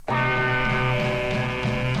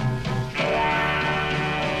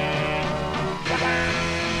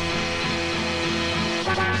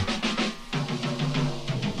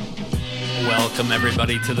Welcome,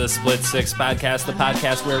 everybody, to the Split Six Podcast, the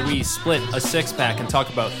podcast where we split a six-pack and talk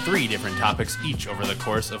about 3 different topics, each over the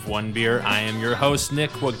course of 1 beer. I am your host, Nick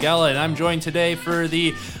Wagella, and I'm joined today for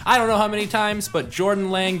the, I don't know how many times, but Jordan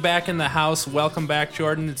Lang back in the house. Welcome back,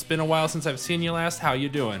 Jordan. It's been a while since I've seen you last. How you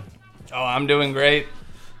doing? Oh, I'm doing great.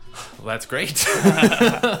 Well, that's great.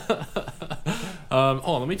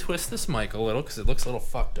 Let me twist this mic a little because it looks a little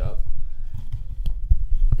fucked up.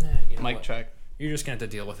 Mic check. You're just going to have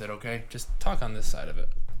to deal with it, okay? Just talk on this side of it.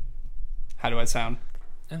 How do I sound?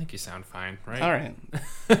 I think you sound fine, right? All right.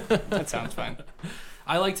 That sounds fine.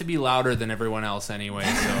 I like to be louder than everyone else anyway,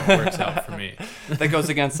 so it works out for me. That goes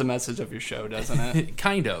against the message of your show, doesn't it?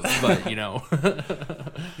 Kind of, but, you know.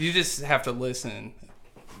 You just have to listen,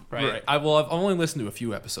 right? I've only listened to a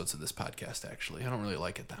few episodes of this podcast, actually. I don't really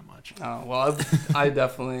like it that much. Oh, well, I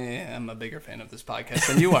definitely am a bigger fan of this podcast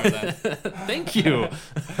than you are then. Thank you.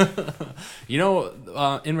 You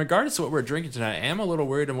know, in regards to what we're drinking tonight, I am a little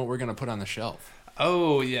worried on what we're going to put on the shelf.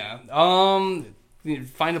 Oh, yeah.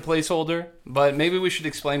 Find a placeholder, but maybe we should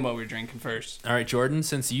explain what we're drinking first. All right, Jordan,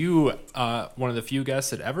 since you, one of the few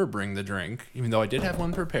guests that ever bring the drink, even though I did have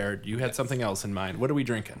one prepared, you had something else in mind. What are we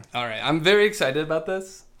drinking? All right, I'm very excited about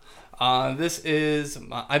this. This is,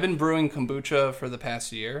 I've been brewing kombucha for the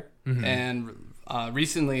past year, and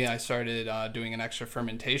recently I started doing an extra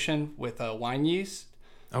fermentation with wine yeast.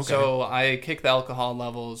 Okay. So I kick the alcohol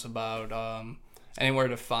levels about anywhere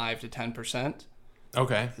to 5 to 10%.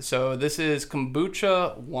 Okay. So this is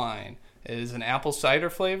kombucha wine. It is an apple cider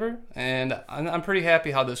flavor, and I'm pretty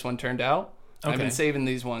happy how this one turned out. Okay. I've been saving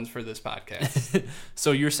these ones for this podcast.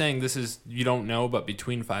 So you're saying this is, you don't know, but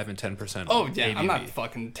between 5 and 10%? Oh, yeah. ABV. I'm not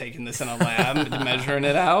fucking taking this in a lab and measuring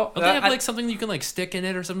it out. Don't they have like something you can like stick in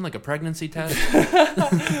it or something, like a pregnancy test?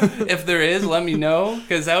 If there is, let me know,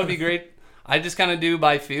 because that would be great. I just kind of do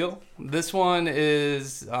by feel. This one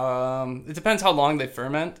is, it depends how long they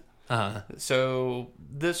ferment. Uh-huh. So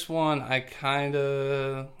this one, I kind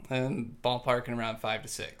of am ballparking around 5 to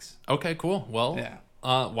 6. Okay, cool. Well, yeah.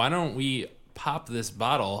 Why don't we pop this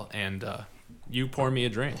bottle and you pour me a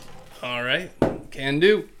drink? All right, can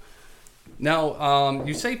do. Now,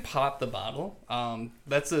 you say pop the bottle.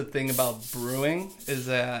 That's the thing about brewing, is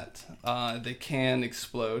that they can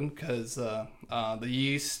explode because the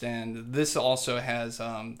yeast, and this also has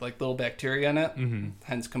like little bacteria in it,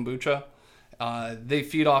 hence kombucha. They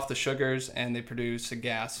feed off the sugars and they produce a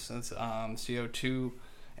gas, CO2.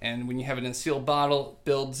 And when you have it in a sealed bottle, it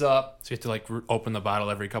builds up. So you have to like open the bottle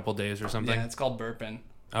every couple days or something? Yeah, it's called burping.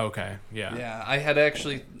 Okay, yeah. Yeah, I had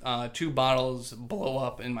actually 2 bottles blow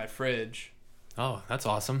up in my fridge. Oh, that's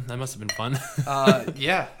awesome. That must have been fun.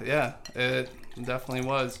 Yeah, it definitely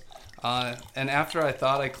was. And after I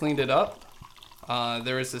thought I cleaned it up,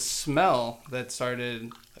 there was a smell that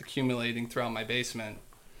started accumulating throughout my basement.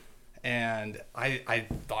 And I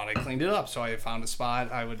thought I cleaned it up, so I found a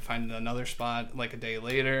spot. I would find another spot like a day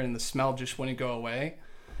later, and the smell just wouldn't go away.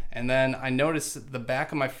 And then I noticed the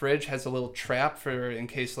back of my fridge has a little trap for in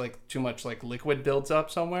case like too much like liquid builds up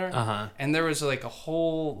somewhere. Uh-huh. And there was like a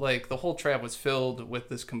whole, like the whole trap was filled with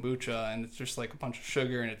this kombucha, and it's just like a bunch of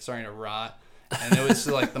sugar, and it's starting to rot. And it was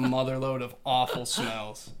like the mother lode of awful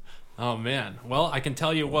smells. Oh, man. Well, I can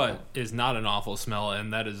tell you what is not an awful smell,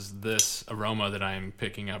 and that is this aroma that I'm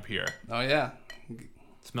picking up here. Oh, yeah. It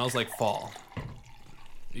smells like fall,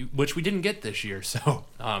 which we didn't get this year, so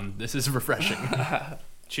this is refreshing.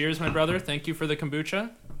 Cheers, my brother. Thank you for the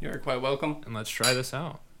kombucha. You're quite welcome. And let's try this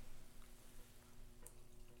out.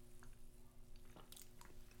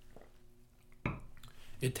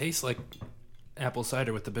 It tastes like apple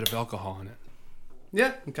cider with a bit of alcohol in it.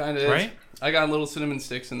 Yeah, it kind of is. Right? I got little cinnamon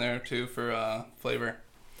sticks in there, too, for flavor.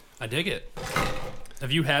 I dig it.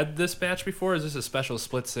 Have you had this batch before, or is this a special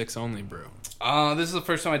Split Six only brew? This is the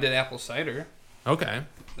first time I did apple cider. Okay.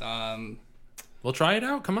 We'll try it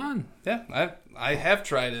out. Come on. Yeah, I have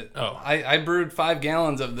tried it. Oh. I brewed 5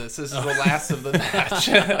 gallons of this. This is the last of the batch.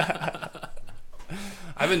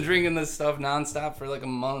 I've been drinking this stuff nonstop for like a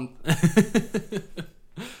month.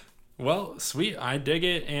 Well, sweet. I dig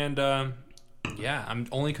it, and... yeah, I'm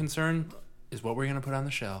only concerned is what we're gonna put on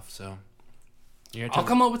the shelf. So, I'll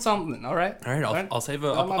come up with something. All right. All right. I'll save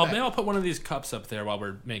a. Maybe I'll put one of these cups up there while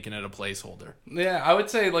we're making it a placeholder. Yeah, I would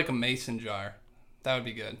say like a mason jar. That would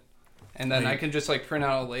be good. And then I can just like print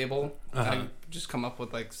out a label. I just come up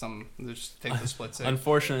with like some. Just take the Split Six.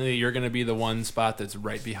 Unfortunately, you're gonna be the one spot that's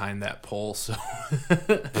right behind that pole, so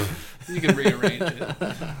you can rearrange it.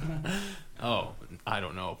 Oh, I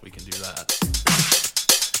don't know if we can do that.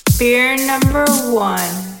 Beer number 1.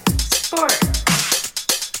 Sport.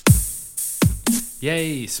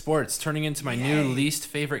 Yay, sports, turning into my new least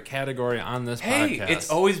favorite category on this podcast.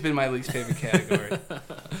 It's always been my least favorite category.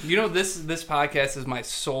 You know, this podcast is my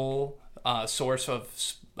sole source of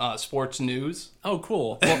sports news. Oh,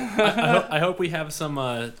 cool. Well, I hope we have some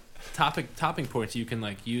topping points you can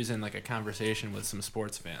like use in like a conversation with some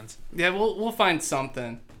sports fans. Yeah, we'll find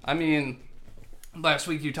something. I mean, last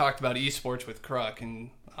week you talked about esports with Kruk,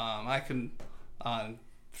 and I can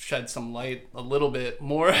shed some light a little bit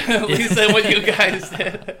more at least than what you guys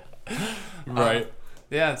did. Right.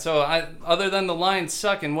 Yeah, so other than the Lions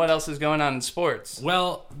sucking, what else is going on in sports?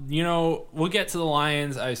 Well, you know, we'll get to the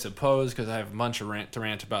Lions, I suppose, because I have a bunch of to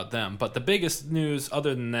rant about them. But the biggest news,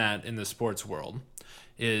 other than that, in the sports world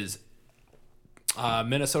is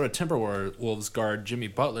Minnesota Timberwolves guard Jimmy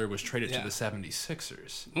Butler was traded to the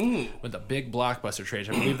 76ers with a big blockbuster trade.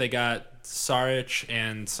 I believe they got Saric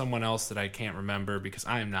and someone else that I can't remember because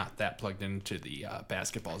I am not that plugged into the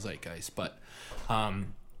basketball zeitgeist. But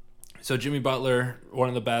so Jimmy Butler, one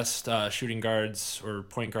of the best shooting guards or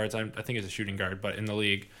point guards, I think he's a shooting guard, but in the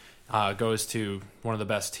league, goes to one of the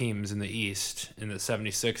best teams in the East, in the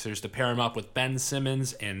 76ers, to pair him up with Ben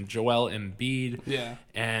Simmons and Joel Embiid,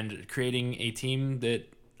 and creating a team that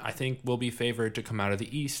I think will be favored to come out of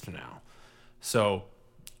the East now. So,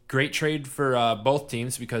 great trade for both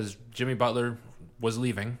teams because Jimmy Butler was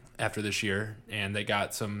leaving after this year, and they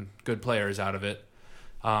got some good players out of it.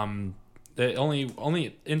 The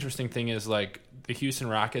only interesting thing is, like, the Houston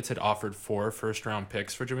Rockets had offered 4 first-round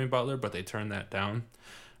picks for Jimmy Butler, but they turned that down,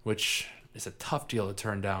 which is a tough deal to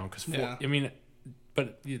turn down.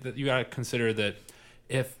 But you got to consider that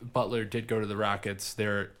if Butler did go to the Rockets,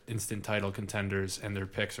 they're instant title contenders, and their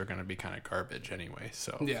picks are going to be kind of garbage anyway.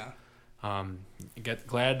 So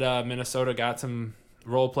glad Minnesota got some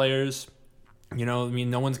role players. You know, I mean,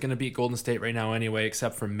 no one's going to beat Golden State right now anyway,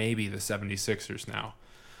 except for maybe the 76ers now.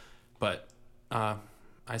 But I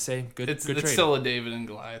say good trade. It's still a David and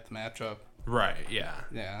Goliath matchup. Right, yeah.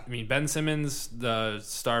 Yeah. I mean, Ben Simmons, the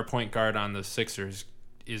star point guard on the Sixers,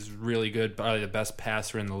 is really good, probably the best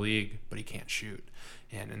passer in the league, but he can't shoot.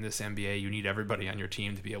 And in this NBA, you need everybody on your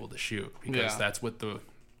team to be able to shoot because that's what the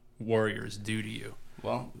Warriors do to you.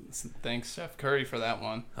 Well, thanks, Steph Curry, for that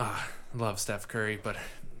one. I love Steph Curry, but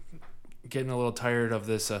getting a little tired of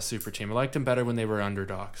this super team. I liked them better when they were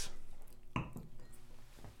underdogs.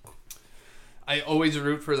 I always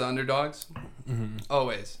root for the underdogs. Mm-hmm.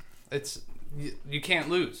 Always. You can't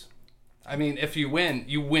lose. I mean, if you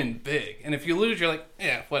win big. And if you lose, you're like,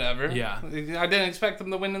 yeah, whatever. Yeah. I didn't expect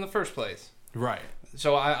them to win in the first place. Right.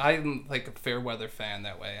 So I'm like a fair weather fan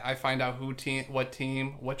that way. I find out what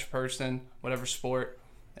team, which person, whatever sport.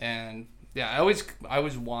 And yeah, I always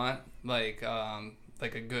want like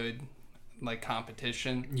a good like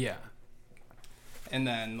competition. Yeah. And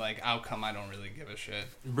then, like, outcome, I don't really give a shit.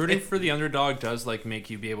 Rooting for the underdog does, like, make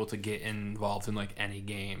you be able to get involved in, like, any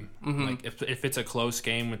game. Mm-hmm. Like, if it's a close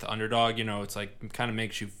game with the underdog, you know, it's, like, it kind of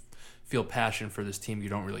makes you feel passion for this team you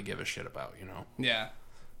don't really give a shit about, you know? Yeah.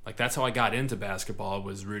 Like, that's how I got into basketball,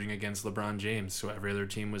 was rooting against LeBron James, so every other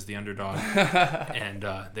team was the underdog. And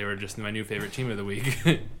they were just my new favorite team of the week,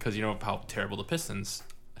 because you know how terrible the Pistons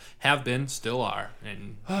have been, still are.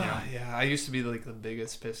 And yeah, I used to be like the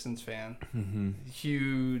biggest Pistons fan. Mm-hmm.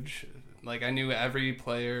 Huge. Like, I knew every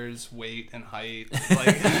player's weight and height.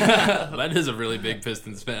 Like, that is a really big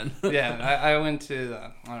Pistons fan. Yeah, I went to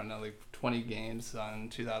I don't know, like 20 games in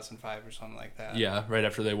 2005 or something like that. Yeah, right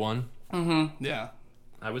after they won. Mm-hmm. Yeah,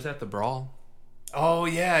 I was at the Brawl. Oh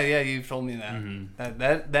yeah, you've told me that.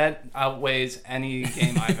 Mm-hmm. That outweighs any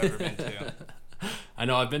game I've ever been to. I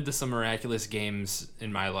know, I've been to some miraculous games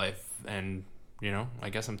in my life, and, you know, I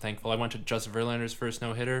guess I'm thankful. I went to Justin Verlander's first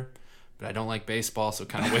no-hitter, but I don't like baseball, so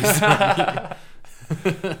kind of wasted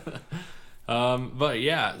on me. But,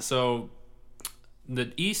 yeah, so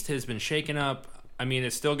the East has been shaken up. I mean,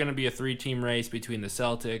 it's still going to be a 3-team race between the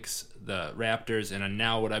Celtics, the Raptors, and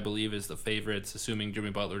now what I believe is the favorites, assuming Jimmy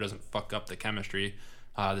Butler doesn't fuck up the chemistry,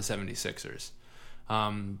 the 76ers.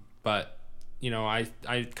 But... you know, I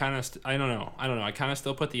kind of, I don't know. I kind of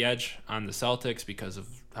still put the edge on the Celtics because of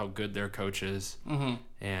how good their coach is. Mm-hmm.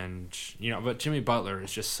 And, you know, but Jimmy Butler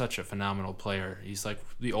is just such a phenomenal player. He's like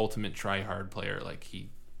the ultimate try-hard player. Like, he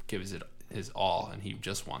gives it his all, and he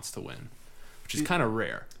just wants to win, which is kind of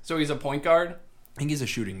rare. So he's a point guard? I think he's a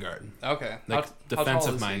shooting guard. Okay. Like,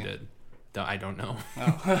 defensive-minded. I don't know.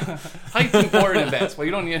 Oh. Height's important in basketball.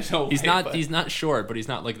 You don't need to know. He's not short, but he's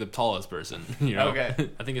not like the tallest person. You know? Okay.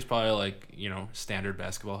 I think it's probably like, you know, standard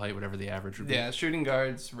basketball height, whatever the average would be. Yeah, shooting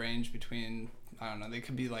guards range between, I don't know, they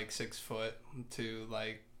could be like 6 foot to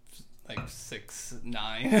like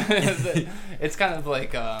 6'9". It's kind of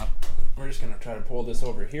like we're just going to try to pull this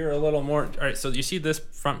over here a little more. All right, so you see this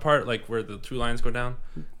front part, like where the two lines go down?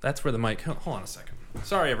 That's where the mic... Hold on a second.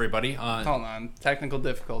 Sorry, everybody. Hold on. Technical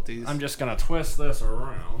difficulties. I'm just going to twist this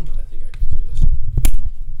around. I think I can do this.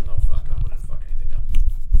 Oh, fuck. I wouldn't fuck anything up.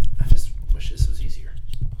 I just wish this was easier.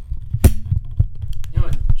 You know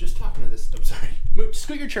what? Just talking to this... I'm sorry.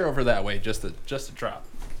 Scoot your chair over that way, just to drop.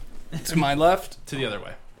 To my left? To the other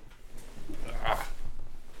way.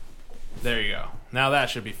 There you go. Now that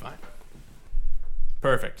should be fine.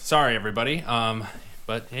 Perfect. Sorry, everybody.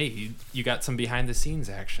 But hey, you got some behind the scenes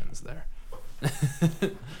actions there.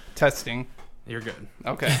 Testing. You're good.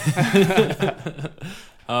 Okay.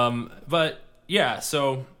 But yeah,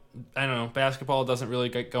 so I don't know. Basketball doesn't really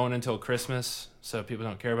get going until Christmas, so people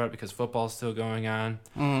don't care about it because football's still going on.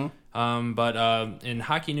 Mm-hmm. But in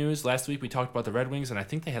hockey news, last week we talked about the Red Wings, and I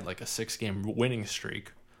think they had like a 6-game winning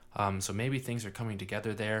streak. So maybe things are coming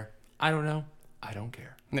together there. I don't know. I don't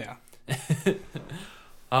care. Yeah.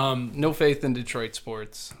 No faith in Detroit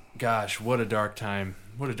sports. Gosh, what a dark time.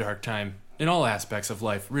 What a dark time. In all aspects of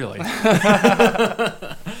life, really.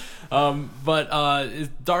 But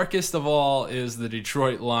darkest of all is the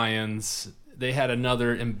Detroit Lions. They had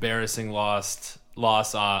another embarrassing loss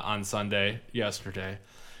on Sunday, yesterday.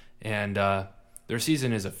 And their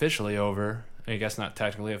season is officially over. I guess not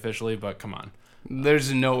technically officially, but come on.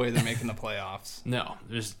 There's no way they're making the playoffs. No,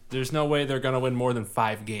 there's no way they're going to win more than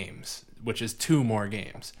 5 games, which is 2 more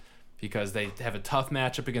games, because they have a tough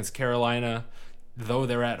matchup against Carolina. Though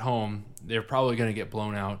they're at home, they're probably going to get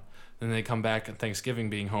blown out. Then they come back on Thanksgiving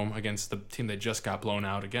being home against the team they just got blown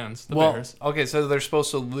out against, the Bears. Okay, so they're supposed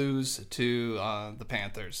to lose to the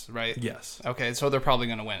Panthers, right? Yes. Okay, so they're probably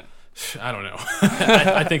going to win. I don't know.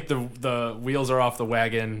 I think the wheels are off the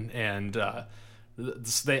wagon, and I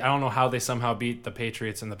don't know how they somehow beat the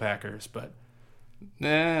Patriots and the Packers, but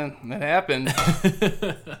that happened.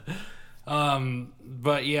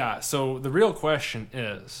 But yeah, so the real question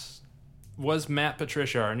is, was Matt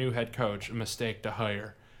Patricia, our new head coach, a mistake to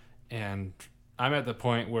hire? And I'm at the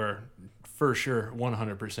point where, for sure,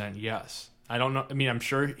 100% yes. I don't know. I mean, I'm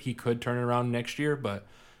sure he could turn it around next year, but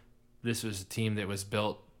this was a team that was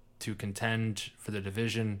built to contend for the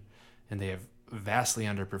division, and they have vastly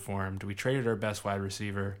underperformed. We traded our best wide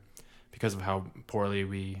receiver because of how poorly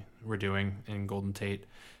we were doing in Golden Tate.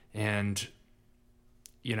 And,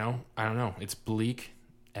 I don't know. It's bleak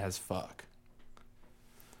as fuck.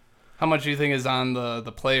 How much do you think is on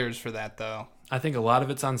the players for that, though? I think a lot of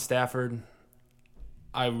it's on Stafford.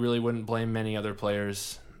 I really wouldn't blame many other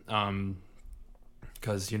players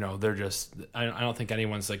because, they're just – I don't think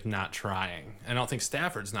anyone's, not trying. I don't think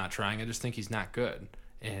Stafford's not trying. I just think he's not good.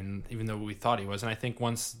 And even though we thought he was. And I think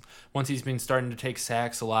once he's been starting to take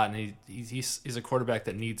sacks a lot, and he's a quarterback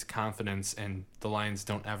that needs confidence, and the Lions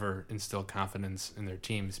don't ever instill confidence in their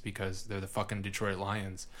teams because they're the fucking Detroit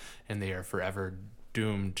Lions, and they are forever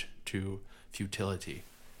doomed to futility.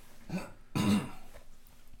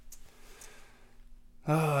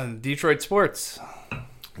 Detroit sports.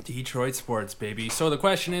 Detroit sports, baby. So the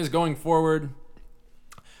question is, going forward,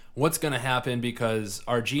 what's going to happen? Because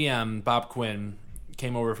our GM, Bob Quinn,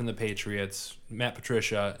 came over from the Patriots. Matt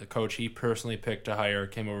Patricia, the coach he personally picked to hire,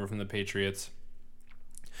 came over from the Patriots.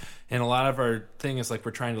 And a lot of our thing is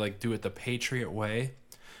we're trying to do it the Patriot way,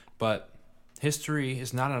 but history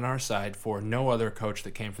is not on our side, for no other coach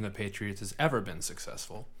that came from the Patriots has ever been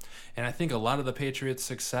successful. And I think a lot of the Patriots'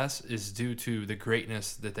 success is due to the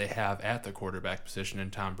greatness that they have at the quarterback position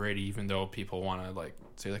in Tom Brady, even though people want to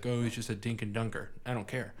say oh, he's just a dink and dunker. I don't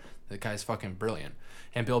care. The guy's fucking brilliant.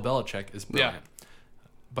 And Bill Belichick is brilliant. Yeah.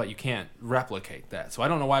 But you can't replicate that. So I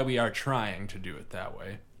don't know why we are trying to do it that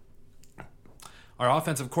way. Our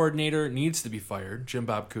offensive coordinator needs to be fired, Jim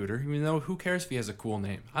Bob Cooter. Even though, who cares if he has a cool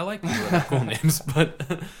name? I like people that have cool names, but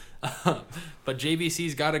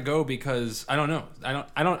JVC's got to go because I don't know.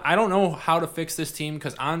 I don't know how to fix this team,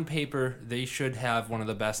 because on paper they should have one of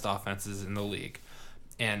the best offenses in the league,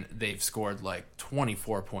 and they've scored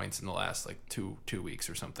 24 points in the last two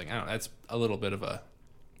weeks or something. I don't know. That's a little bit of a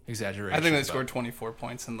exaggeration. I think they scored 24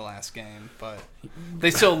 points in the last game, but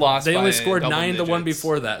they still lost. They only scored 9 the one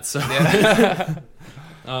before that. So yeah.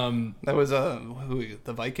 That was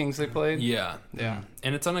the Vikings they played. Yeah.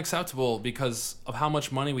 And it's unacceptable because of how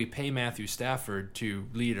much money we pay Matthew Stafford to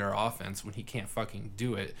lead our offense when he can't fucking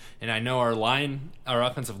do it. And I know our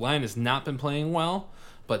offensive line has not been playing well,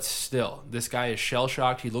 but still, this guy is shell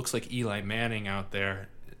shocked. He looks like Eli Manning out there,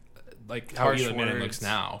 how Eli Manning looks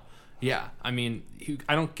now. Yeah, I mean,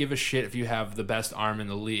 I don't give a shit if you have the best arm in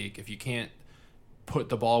the league. If you can't put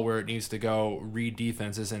the ball where it needs to go, read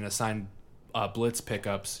defenses, and assign blitz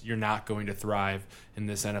pickups, you're not going to thrive in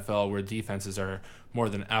this NFL where defenses are more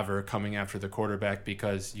than ever coming after the quarterback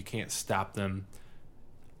because you can't stop them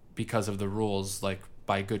because of the rules, like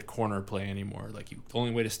by good corner play anymore. Like the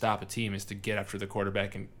only way to stop a team is to get after the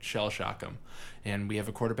quarterback and shell shock them. And we have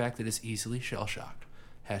a quarterback that is easily shell shocked.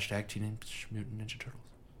 Hashtag Teenage Mutant Ninja Turtles.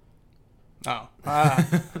 Oh.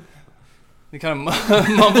 You kind of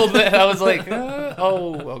mumbled it. I was like,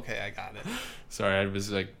 okay, I got it. Sorry, I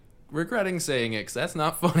was like regretting saying it because that's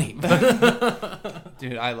not funny.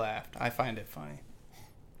 Dude, I laughed. I find it funny.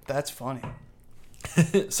 That's funny.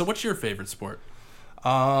 So what's your favorite sport?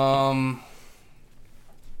 Rocket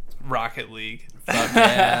League. Fuck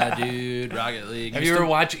yeah, dude. Rocket League. Have you ever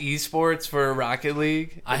watched esports for Rocket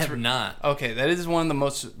League? I have not. Okay, that is one of the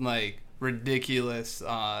most ridiculous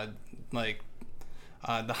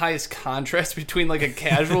the highest contrast between a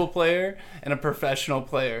casual player and a professional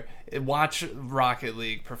player. Watch Rocket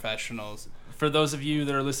League professionals. For those of you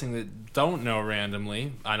that are listening that don't know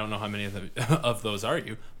randomly, I don't know how many of those are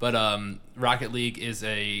you, but Rocket League is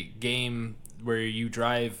a game where you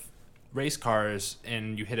drive race cars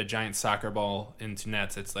and you hit a giant soccer ball into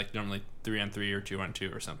nets. It's normally 3-on-3 or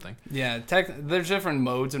 2-on-2 or something. Yeah, there's different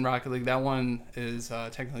modes in Rocket League. That one is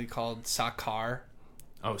technically called Soccer.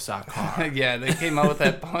 Oh, Soccer. Yeah, they came out with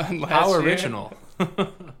that pun last year. How original.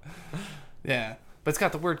 Yeah, but it's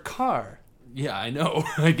got the word car. Yeah, I know.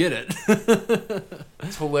 I get it.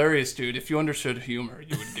 It's hilarious, dude. If you understood humor,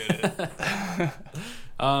 you would get it.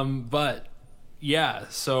 But yeah,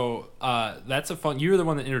 so that's a fun. You were the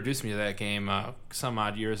one that introduced me to that game some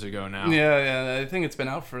odd years ago now. Yeah. I think it's been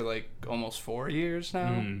out for almost 4 years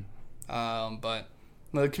now. But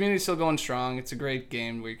the community's still going strong. It's a great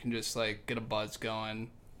game where you can just get a buzz going,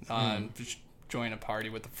 just join a party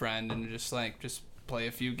with a friend, and just play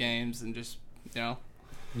a few games and just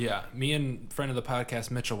Yeah, me and friend of the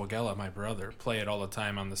podcast Mitchell Wagella, my brother, play it all the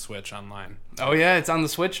time on the Switch online. Oh yeah, it's on the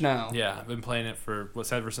Switch now. Yeah, I've been playing it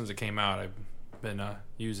ever since it came out. I've been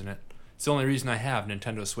using it. It's the only reason I have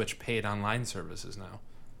Nintendo Switch paid online services now.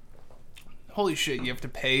 Holy shit, you have to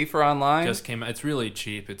pay for online? Just came out. It's really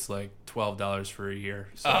cheap. It's $12 for a year.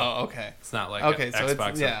 So okay. It's not like okay, Xbox. So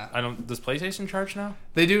it's, yeah. Does PlayStation charge now?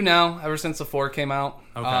 They do now. Ever since the 4 came out.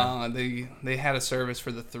 Okay. They had a service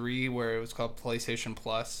for the 3 where it was called PlayStation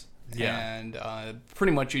Plus. Yeah. And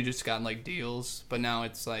pretty much you just got deals, but now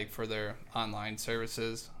it's for their online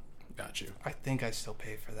services. Got you. I think I still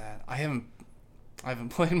pay for that. I haven't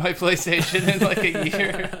played my PlayStation in a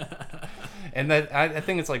year. And that I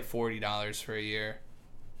think it's $40 for a year.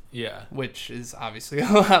 Yeah. Which is obviously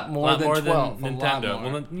a lot more than 12. Than Nintendo.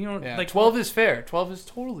 Well, yeah, 12 is fair. 12 is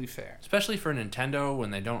totally fair. Especially for Nintendo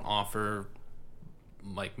when they don't offer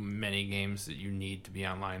many games that you need to be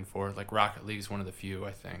online for. Rocket League is one of the few,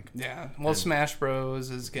 I think. Yeah. Well, and Smash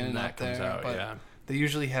Bros is getting that out there, out, but yeah. they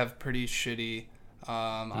usually have pretty shitty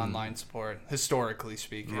online support, historically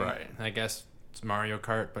speaking. Right. I guess it's Mario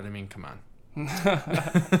Kart, but I mean, come on.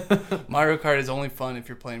 Mario Kart is only fun if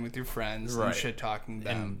you're playing with your friends right. and shit talking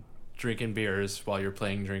them. And drinking beers while you're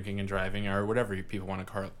playing Drinking and Driving, or whatever people want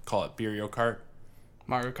to call it. Beerio Kart.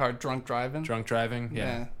 Mario Kart Drunk Driving. Drunk Driving,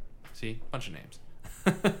 yeah. See, bunch of names.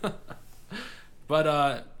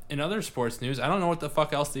 But in other sports news, I don't know what the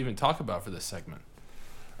fuck else to even talk about for this segment.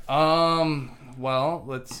 Well,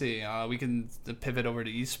 let's see. We can pivot over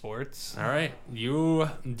to esports. All right. You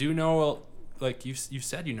do know, you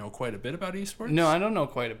said you know quite a bit about esports? No, I don't know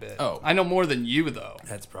quite a bit. Oh. I know more than you, though.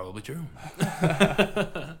 That's probably true.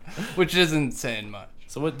 Which isn't saying much.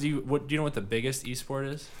 So do you know what the biggest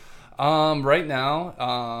esport is? Right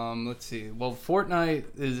now, let's see. Well,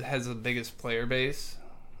 Fortnite has the biggest player base.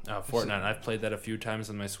 Oh, Fortnite. I've played that a few times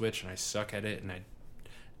on my Switch, and I suck at it, and I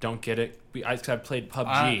don't get it. I've played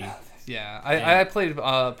PUBG. I played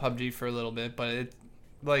PUBG for a little bit, but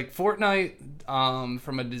Fortnite,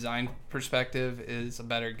 from a design perspective, is a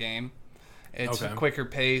better game. It's a quicker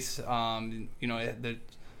pace. In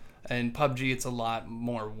PUBG, it's a lot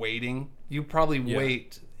more waiting. You probably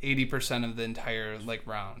wait 80% of the entire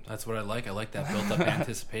round. That's what I like. I like that built-up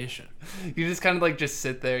anticipation. You just kind of just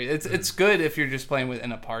sit there. It's good if you're just playing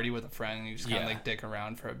in a party with a friend and you just kind of dick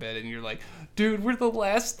around for a bit and you're like, dude, we're the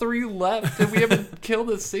last 3 left and we haven't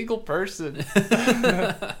killed a single person.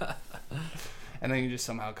 And then you just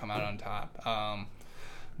somehow come out on top.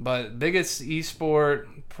 But biggest esport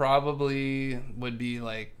probably would be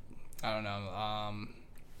I don't know.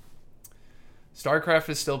 StarCraft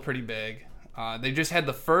is still pretty big. They just had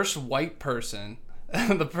the first white person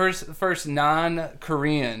the first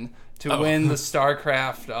non-Korean to win the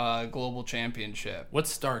StarCraft Global Championship.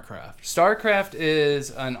 What's StarCraft? StarCraft is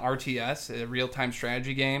an RTS, a real-time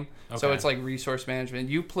strategy game. So Okay. it's like resource management.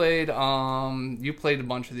 You played a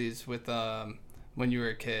bunch of these with when you were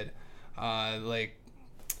a kid, Like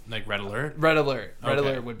Red Alert? Red Alert. Red Okay.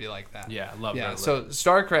 Alert would be like that. Yeah, love Red Alert. So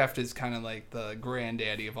StarCraft is kind of like the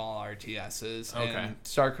granddaddy of all RTSs. Okay. And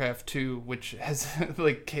StarCraft 2, which has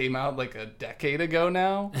like came out like a decade ago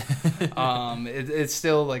now, it's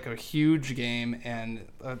still like a huge game, and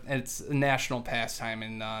it's a national pastime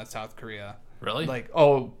in South Korea. Really? Like,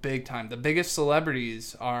 big time. The biggest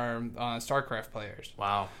celebrities are StarCraft players.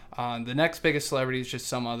 Wow. The next biggest celebrity is just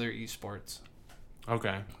some other esports.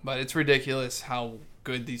 Okay. But it's ridiculous how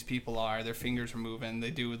good these people are. Their fingers are moving.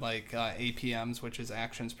 They do like APMs, which is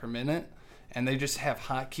actions per minute, and they just have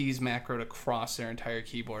hotkeys macroed across their entire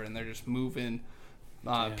keyboard, and they're just moving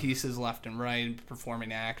pieces left and right,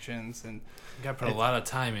 performing actions, and You gotta put a lot of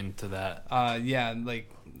time into that.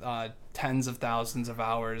 tens of thousands of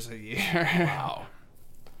hours a year. Wow.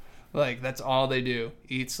 Like that's all they do: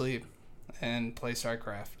 eat, sleep, and play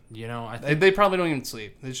StarCraft. You know, I think They probably don't even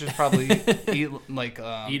sleep. They just probably eat like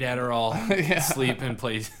eat Adderall, Yeah. sleep, and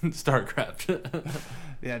play StarCraft.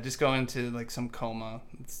 Yeah, just go into like some coma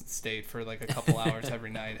state for like a couple hours every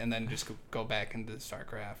night, and then just go back into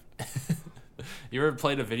StarCraft. You ever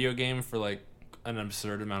played a video game for like an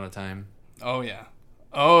absurd amount of time? Oh yeah,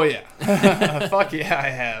 fuck yeah, I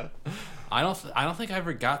have. I don't think I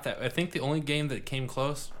ever got that. I think the only game that came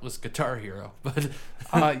close was Guitar Hero. But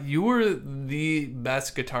You were the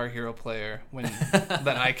best Guitar Hero player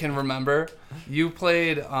that I can remember. You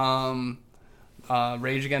played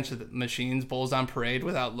Rage Against the Machine's Bulls on Parade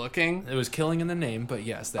without looking. it was killing in the name. But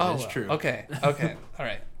yes, that is true. Okay, all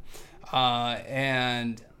right.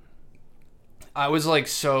 And I was like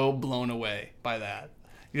so blown away by that.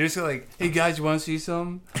 You're just like, hey guys, you want to see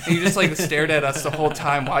some? And you just like stared at us the whole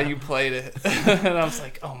time while you played it. And I was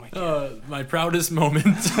like, oh my god. My proudest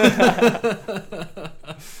moment.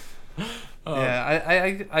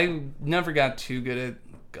 Yeah, I never got too good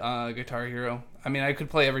at Guitar Hero. I mean, I could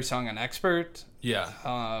play every song on Expert, Yeah.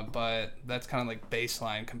 but that's kind of like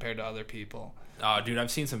baseline compared to other people. Oh, dude, I've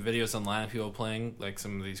seen some videos online of people playing like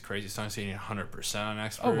some of these crazy songs, saying 100% on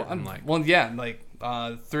Expert. I'm like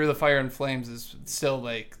Through the Fire and Flames is still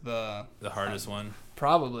like the hardest one.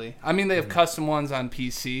 Probably. I mean, they have custom ones on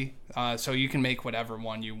PC, so you can make whatever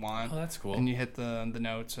one you want. Oh, that's cool. And you hit the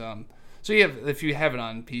notes. So if you have it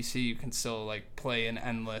on PC, you can still like play an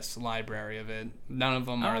endless library of it. None of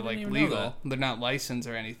them I are didn't like even know legal. that. They're not licensed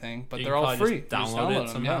or anything, but You they're can all probably free. just You just download it them,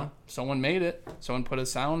 somehow. Yeah. Someone made it. Someone put a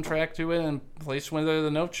soundtrack to it and placed where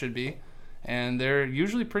the notes should be, and they're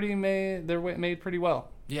usually made pretty well.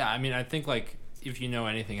 Yeah, I mean, I think like if you know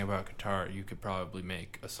anything about guitar, you could probably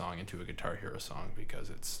make a song into a Guitar Hero song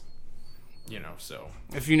because it's, so.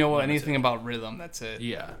 If you know Limited. anything about rhythm, that's it.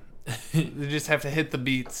 Yeah. You just have to hit the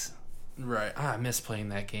beats. Right. I miss playing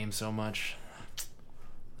that game so much.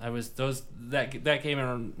 That game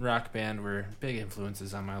and Rock Band were big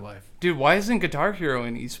influences on my life. Dude, why isn't Guitar Hero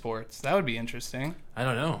in esports? That would be interesting. I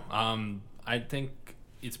don't know. I think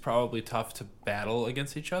it's probably tough to battle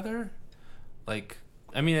against each other. Like,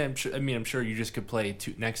 I'm sure you just could play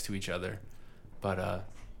next to each other, but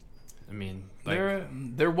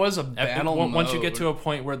like there was a battle mode. once you get to a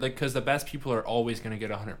point where because the best people are always going to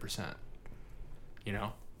get 100%.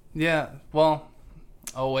 Yeah. Well,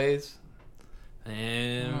 always.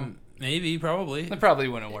 And maybe probably That probably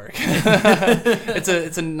wouldn't work.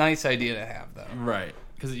 It's a nice idea to have though. right.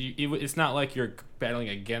 Because it's not like you're battling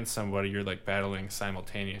against somebody. You're like battling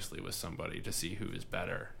simultaneously with somebody to see who is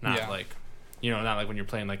better. Not Yeah. like, not like when you're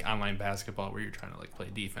playing like online basketball where you're trying to like play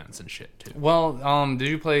defense and shit too. Well, did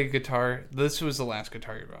you play Guitar? This was the last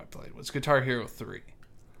Guitar Hero I played. Was Guitar Hero 3? I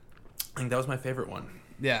think that was my favorite one.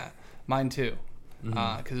 Yeah, mine too.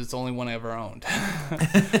 Because it's the only one I ever owned.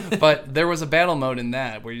 But there was a battle mode in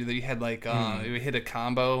that where you had like you would hit a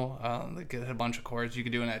combo, like it had a bunch of chords. You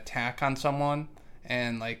could do an attack on someone,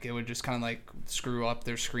 and like it would just kind of like screw up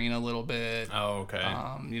their screen a little bit. Oh, okay.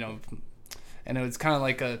 And it was kind of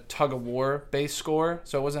like a tug of war based score.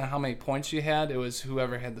 So it wasn't how many points you had; it was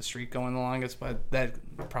whoever had the streak going the longest. But that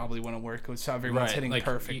probably wouldn't work. It was everyone's hitting like,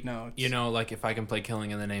 perfect notes. Like if I can play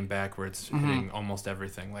Killing in the Name backwards, hitting almost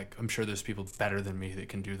everything. Like I'm sure there's people better than me that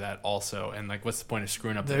can do that also. And like, what's the point of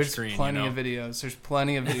screwing up their screen? There's plenty of videos. There's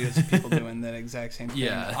plenty of videos of people doing that exact same thing.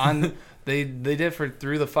 Yeah. They did for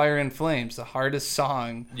Through the Fire and Flames, the hardest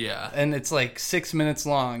song. Yeah. And it's like 6 minutes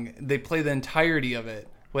long. They play the entirety of it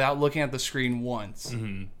without looking at the screen once.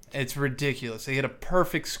 Mm-hmm. It's ridiculous. They hit a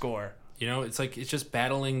perfect score You know, it's like it's just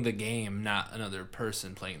battling the game, not another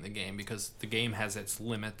person playing the game, because the game has its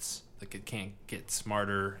limits. Like, it can't get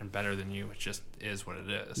smarter and better than you. It just is what it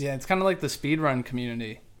is. Yeah, it's kind of like the speedrun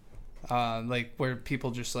community. Like, where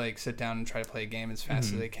people just, like, sit down and try to play a game as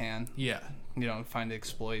fast as they can. Yeah. You know, find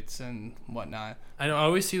exploits and whatnot. I know. I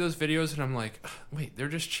always see those videos and I'm like, wait, they're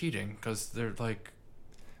just cheating because they're like.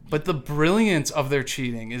 But the brilliance of their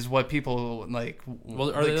cheating is what people like.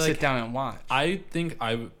 Well, are they sit like, down and watch. I think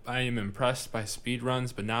I am impressed by speed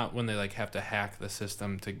runs, but not when they like have to hack the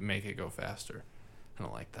system to make it go faster. I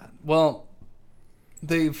don't like that. Well,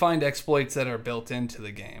 they find exploits that are built into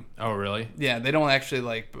the game. Oh, really? Yeah, they don't actually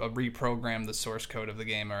like reprogram the source code of the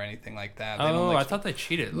game or anything like that. They don't, I thought they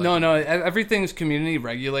cheated. Like, no, everything's community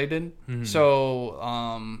regulated. Mm-hmm.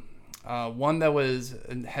 So, one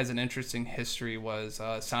that has an interesting history was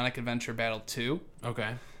Sonic Adventure Battle 2.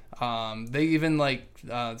 Okay. They even like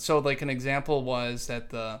an example was that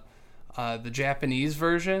the Japanese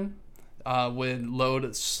version would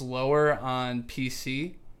load slower on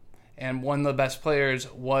PC, and one of the best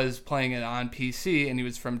players was playing it on PC, and he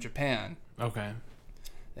was from Japan. Okay.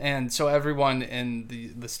 And so everyone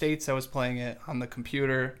in the States that was playing it on the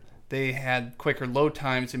computer, they had quicker load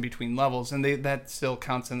times in between levels, and that still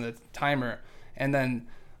counts in the timer. And then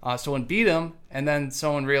someone beat him, and then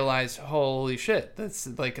someone realized, holy shit, that's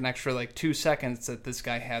like an extra like 2 seconds that this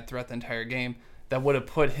guy had throughout the entire game that would have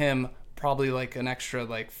put him probably like an extra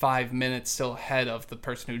like 5 minutes still ahead of the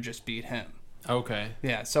person who just beat him. Okay.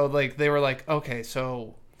 Yeah, so like they were like, okay,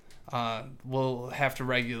 so we'll have to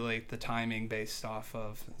regulate the timing based off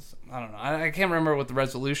of, I don't know, I can't remember what the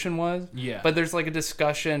resolution was. Yeah. But there's like a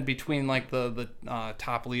discussion between like the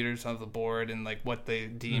top leaders of the board and like what they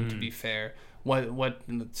deem to be fair. What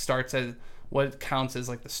counts as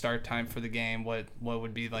like the start time for the game. What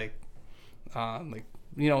would be like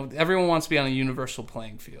you know, everyone wants to be on a universal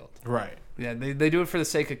playing field. Right. Yeah, they do it for the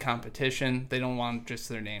sake of competition. They don't want just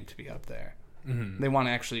their name to be up there. Mm-hmm. They want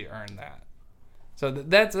to actually earn that. So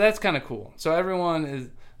that's kind of cool. So everyone is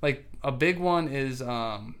like, a big one is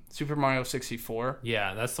Super Mario 64.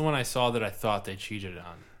 Yeah, that's the one I saw that I thought they cheated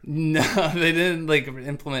on. No, they didn't like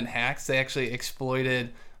implement hacks. They actually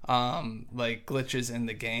exploited like glitches in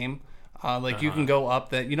the game. You can go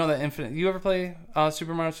up that, you know, that infinite. You ever play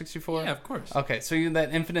Super Mario 64? Yeah, of course. Okay, so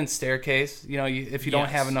that infinite staircase. You know, if you don't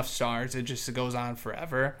have enough stars, it just goes on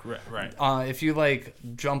forever. Right. If you like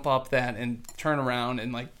jump up that and turn around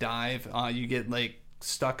and like dive, you get like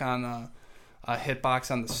stuck on a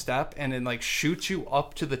hitbox on the step, and it like shoots you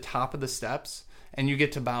up to the top of the steps, and you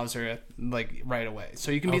get to Bowser like right away.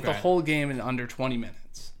 So you can beat the whole game in under 20 minutes.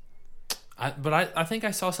 I think I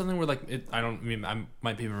saw something where like I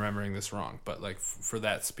might be remembering this wrong, but like for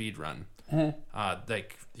that speed run,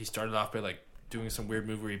 like he started off by like doing some weird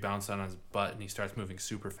move where he bounced on his butt and he starts moving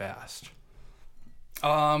super fast.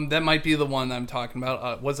 That might be the one I'm talking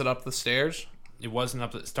about. Was it up the stairs? It wasn't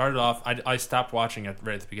up. It started off. I stopped watching it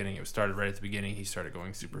right at the beginning. It started right at the beginning. He started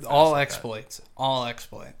going super fast. All exploits.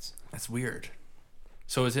 That's weird.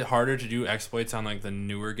 So is it harder to do exploits on like the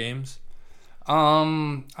newer games?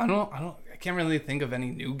 I can't really think of any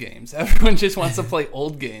new games. Everyone just wants to play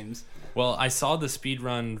old games. Well, I saw the speed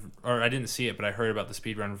run, or I didn't see it, but I heard about the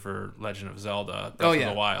speed run for Legend of Zelda Breath of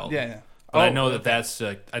the Wild. Yeah. But I know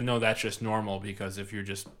that's just normal, because if you're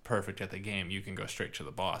just perfect at the game, you can go straight to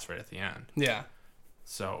the boss right at the end. Yeah.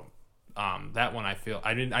 So, that one I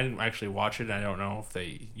didn't actually watch it. I don't know if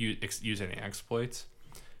they use any exploits,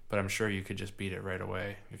 but I'm sure you could just beat it right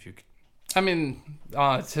away if you could. I mean,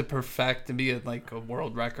 to perfect, to be a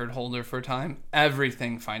world record holder for time,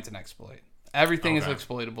 everything finds an exploit. Everything is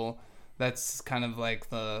exploitable. That's kind of like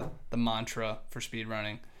the mantra for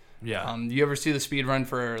speedrunning. Yeah. You ever see the speedrun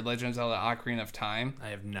for Legend of Zelda Ocarina of Time? I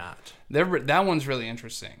have not. That one's really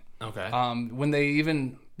interesting. Okay. When they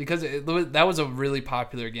even, because that was a really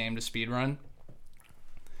popular game to speedrun.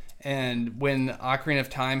 And when Ocarina of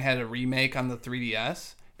Time had a remake on the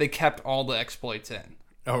 3DS, they kept all the exploits in.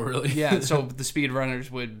 Oh, really? Yeah, so the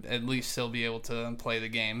speedrunners would at least still be able to play the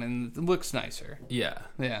game, and it looks nicer. Yeah.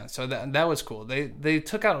 Yeah, so that was cool. They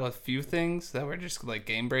took out a few things that were just like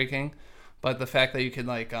game breaking, but the fact that you could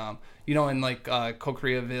like in like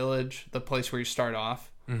Kokria Village, the place where you start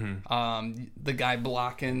off, the guy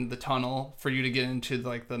blocking the tunnel for you to get into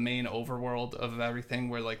like the main overworld of everything,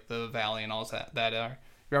 where like the valley and all that are.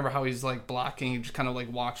 Remember how he's like blocking? He just kind of like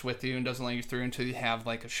walks with you and doesn't let you through until you have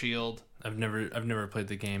like a shield. I've never played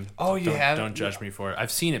the game. Oh, you haven't? Don't judge me for it.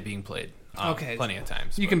 I've seen it being played. Plenty of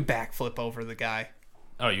times. You can backflip over the guy.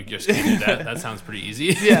 Oh, you just can do that. That sounds pretty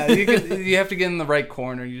easy. Yeah, you have to get in the right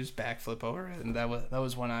corner. You just backflip over it, and that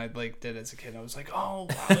was one I did as a kid. I was like, oh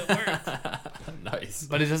wow, it worked. Nice.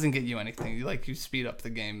 But it doesn't get you anything. You speed up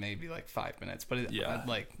the game maybe 5 minutes, but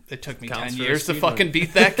it took me Counts 10 for a years to speed fucking run.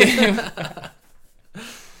 beat that game.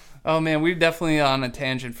 Oh man, we're definitely on a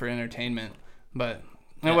tangent for entertainment, but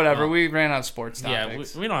whatever. We ran out of sports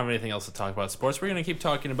topics. Yeah, we don't have anything else to talk about sports. We're going to keep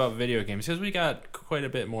talking about video games because we got quite a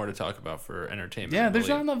bit more to talk about for entertainment. Yeah, I there's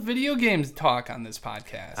believe. not enough video games talk on this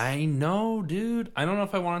podcast. I know, dude. I don't know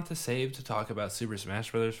if I wanted to save to talk about Super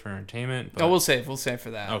Smash Brothers for entertainment. But... We'll save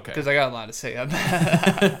for that. Okay. Because I got a lot to say on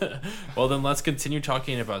that. Well, then let's continue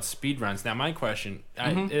talking about speedruns. Now, my question,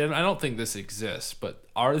 Mm-hmm. I don't think this exists, but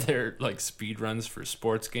are there speedruns for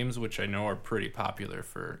sports games, which I know are pretty popular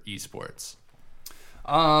for esports?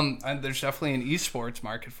 And there's definitely an esports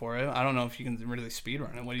market for it. I don't know if you can really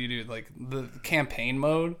speedrun it. What do you do? The campaign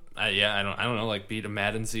mode? Yeah, I don't know, beat a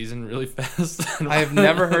Madden season really fast. I have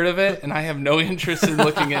never heard of it, and I have no interest in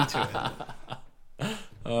looking into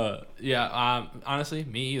it. Honestly,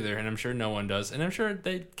 me either, and I'm sure no one does, and I'm sure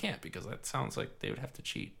they can't because that sounds like they would have to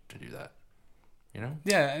cheat to do that. You know?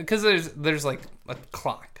 Yeah, because there's a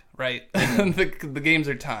clock, right? the games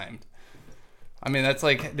are timed. I mean, that's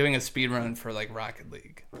like doing a speed run for Rocket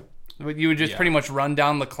League. You would just pretty much run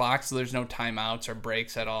down the clock, so there's no timeouts or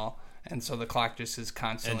breaks at all, and so the clock just is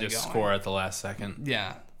constantly and just going. score at the last second.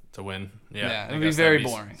 Yeah, to win. Yeah, I it'd be guess very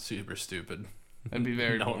that'd boring. Super stupid. It'd be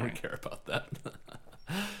very no boring. one would care about that.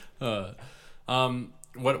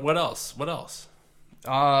 What else? What else?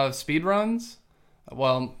 Speed runs.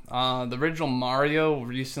 Well, the original Mario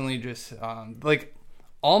recently just I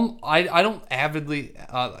don't actively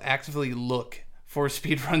look for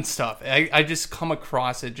speedrun stuff. I just come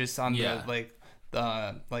across it just on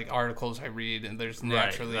the articles I read, and there's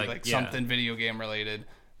naturally something video game related,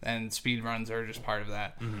 and speedruns are just part of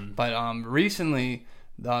that. Mm-hmm. But recently,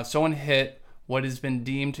 someone hit what has been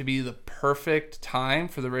deemed to be the perfect time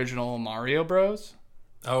for the original Mario Bros.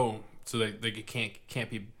 Oh, so they can't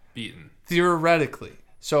be beaten theoretically.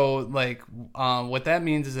 So, what that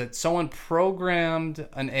means is that someone programmed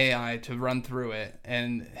an AI to run through it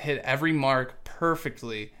and hit every mark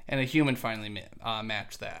perfectly, and a human finally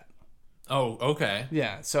matched that. Oh, okay.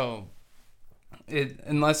 Yeah, so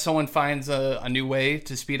unless someone finds a new way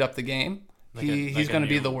to speed up the game, he's going to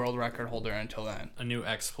be the world record holder until then. A new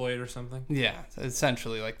exploit or something? Yeah,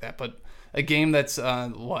 essentially like that. But a game that's,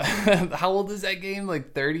 how old is that game?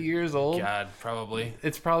 30 years old? God, probably.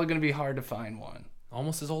 It's probably going to be hard to find one.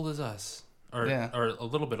 Almost as old as us. Or a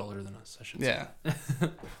little bit older than us, I should say. Yeah.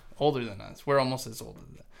 Older than us. We're almost as old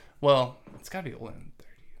as that. Well, it's got to be older than 30.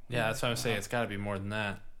 Yeah, that's what I'm saying. It's got to be more than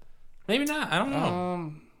that. Maybe not. I don't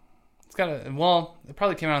know. It's got to... Well, it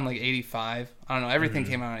probably came out in 85. I don't know. Everything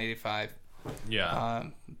came out in 85. Yeah.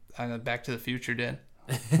 Back to the Future did.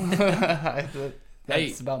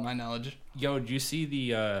 That's about my knowledge. Yo, did you see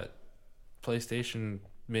the PlayStation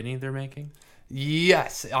Mini they're making?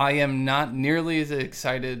 Yes, I am not nearly as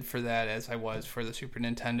excited for that as I was for the Super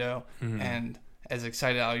Nintendo, and as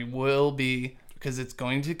excited I will be because it's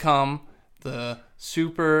going to come the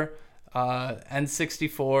Super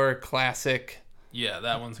N64 Classic. Yeah,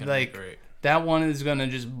 that one's gonna be great. That one is gonna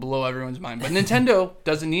just blow everyone's mind, but Nintendo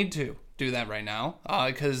doesn't need to do that right now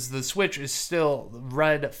because the Switch is still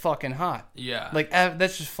red fucking hot. Yeah,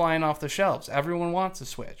 that's just flying off the shelves. Everyone wants a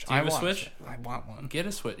Switch. Do you have a Switch? I want one. Get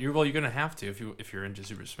a Switch. You're gonna have to if you're into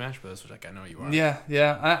Super Smash Bros., which I know you are.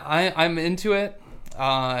 Yeah. I'm into it,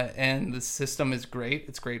 and the system is great.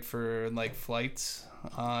 It's great for flights,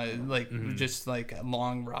 just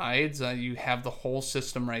long rides. You have the whole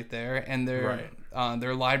system right there, and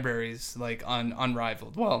their libraries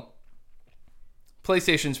unrivaled. Well,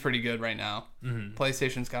 PlayStation's pretty good right now. Mm-hmm.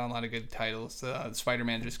 PlayStation's got a lot of good titles.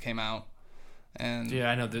 Spider-Man just came out, and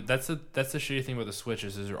yeah, I know that's the shitty thing with the Switch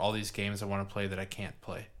is there are all these games I want to play that I can't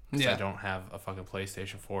play because I don't have a fucking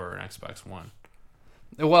PlayStation 4 or an Xbox One.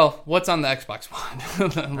 Well, what's on the Xbox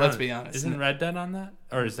One? Let's be honest. Isn't Red Dead on that,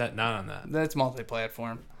 or is that not on that? That's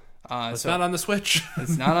multi-platform. It's not on the Switch.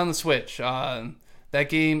 It's not on the Switch. That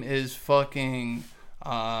game is fucking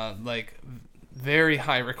very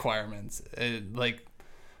high requirements. It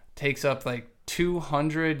takes up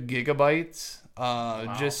 200 gigabytes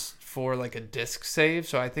just for a disk save.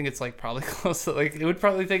 So I think it's probably close to it would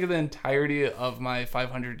probably take the entirety of my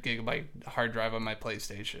 500 gigabyte hard drive on my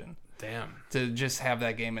PlayStation. Damn. To just have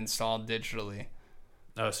that game installed digitally.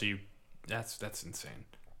 Oh, so that's insane.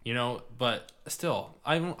 But still,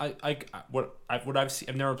 I've seen,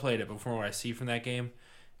 I've never played it before. What I see from that game,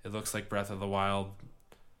 it looks like Breath of the Wild,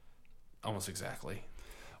 almost exactly.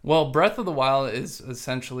 Well, Breath of the Wild is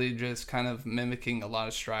essentially just kind of mimicking a lot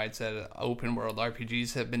of strides that open world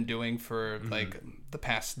RPGs have been doing for like the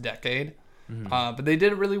past decade. But they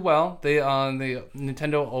did it really well.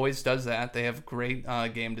 Nintendo always does that. They have great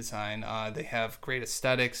game design. They have great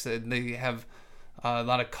aesthetics. They have a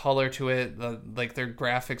lot of color to it. Like their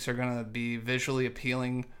graphics are gonna be visually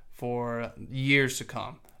appealing for years to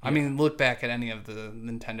come. Yeah. I mean, look back at any of the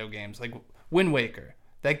Nintendo games, like Wind Waker.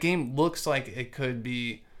 That game looks like it could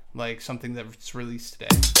be like something that's released today.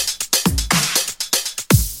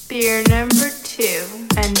 Beer number 2,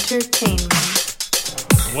 entertainment.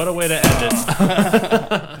 What a way to end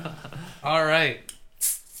it. All right.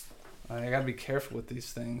 I gotta be careful with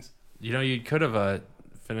these things. You know, you could have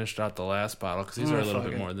finished out the last bottle because these are a little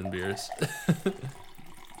bit more than beers.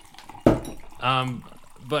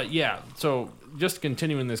 But yeah, so just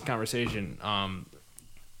continuing this conversation,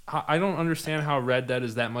 I don't understand how Red Dead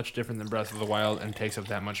is that much different than Breath of the Wild and takes up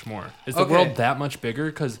that much more. Is the world that much bigger?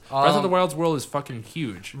 Because Breath of the Wild's world is fucking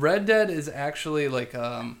huge. Red Dead is actually like,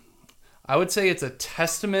 I would say it's a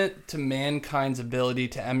testament to mankind's ability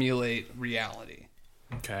to emulate reality.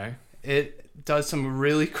 Okay. It does some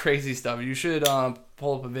really crazy stuff. You should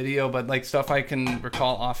pull up a video, but like stuff I can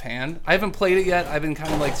recall offhand. I haven't played it yet. I've been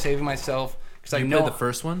kind of like saving myself because I know. You played the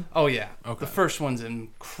first one? Oh yeah. Okay. The first one's an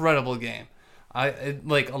incredible game.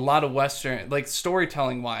 Like a lot of Western, like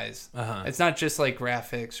storytelling wise. It's not just like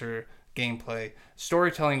graphics or gameplay.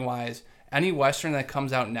 Storytelling wise, any Western that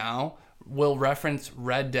comes out now will reference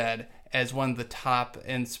Red Dead as one of the top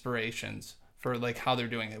inspirations for like how they're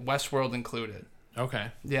doing it, Westworld included. Okay.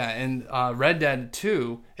 Yeah, and Red Dead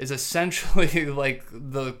 2 is essentially like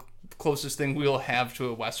the closest thing we'll have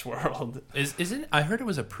to a Westworld. Is it? I heard it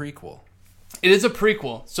was a prequel. It is a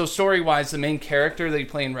prequel. So story-wise, the main character that you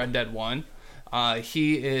play in Red Dead 1,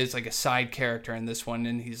 he is like a side character in this one,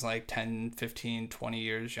 and he's like 10, 15, 20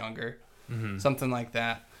 years younger. Something like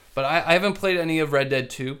that. But I haven't played any of Red Dead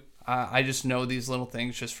 2. I just know these little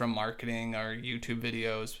things just from marketing or YouTube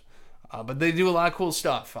videos. But they do a lot of cool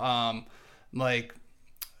stuff. Like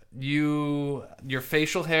your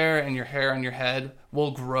facial hair and your hair on your head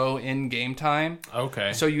will grow in game time.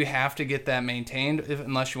 Okay. So you have to get that maintained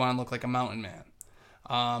unless you want to look like a mountain man.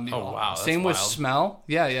 Oh wow. Same with smell.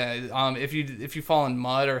 Yeah. If you fall in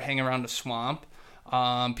mud or hang around a swamp,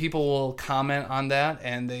 people will comment on that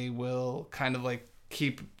and they will kind of like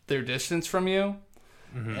keep their distance from you.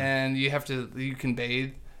 And you can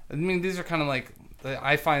bathe. I mean, these are kind of like,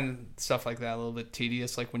 I find stuff like that a little bit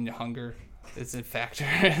tedious, like when you're hunger is a factor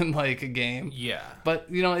in like a game. Yeah. But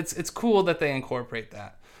you know, it's cool that they incorporate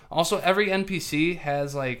that. Also, every NPC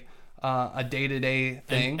has like a day-to-day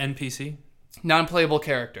thing. NPC? Non-playable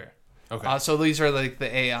character. Okay. So these are like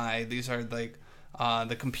the AI. These are like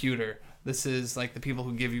the computer. This is like the people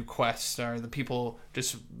who give you quests, or the people,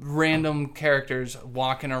 just random characters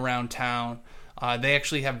walking around town. They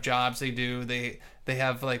actually have jobs they do. They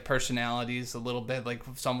have like personalities a little bit. Like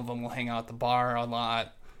some of them will hang out at the bar a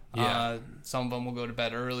lot. Yeah. Some of them will go to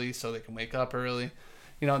bed early so they can wake up early.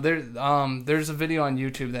 You know, there's a video on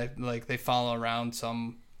YouTube that like they follow around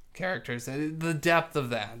some characters. The depth of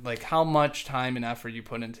that, like how much time and effort you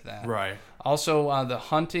put into that. Right. Also, the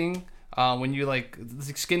hunting. When you like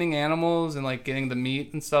skinning animals and like getting the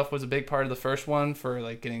meat and stuff was a big part of the first one for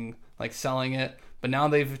like getting like selling it. But now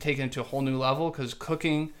they've taken it to a whole new level because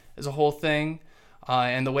cooking is a whole thing,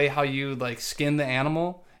 and the way how you like skin the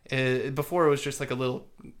animal. Before it was just like a little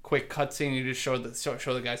quick cutscene. You just show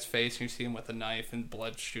the guy's face, and you see him with a knife, and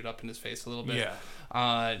blood shoot up in his face a little bit.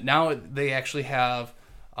 Yeah. Now they actually have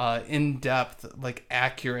in-depth, like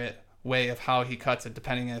accurate way of how he cuts it,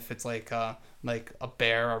 depending if it's like a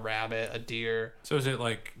bear, a rabbit, a deer. So is it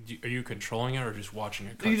like, are you controlling it or just watching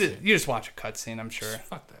a cutscene? You just watch a cutscene, I'm sure.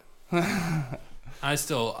 Fuck that.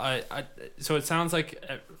 So it sounds like,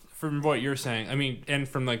 from what you're saying, I mean, and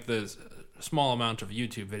from like the small amount of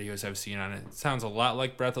YouTube videos I've seen on it, it sounds a lot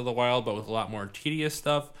like Breath of the Wild, but with a lot more tedious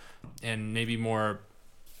stuff and maybe more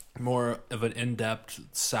of an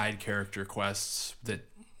in-depth side character quests that,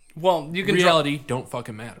 well, you can don't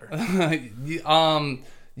fucking matter.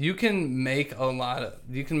 You can make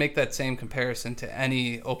that same comparison to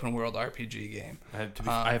any open world RPG game.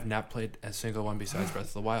 I have not played a single one besides Breath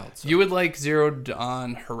of the Wild. So. You would like Zero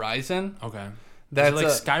Dawn Horizon. Okay. That's like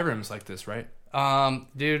Skyrim's like this, right?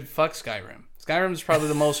 Dude, fuck Skyrim. Skyrim's probably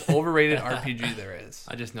the most overrated RPG there is.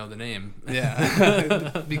 I just know the name.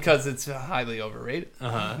 Yeah. Because it's highly overrated.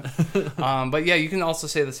 But yeah, you can also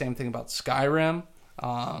say the same thing about Skyrim.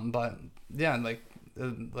 But yeah, like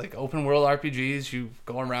open world RPGs, you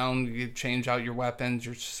go around, you change out your weapons,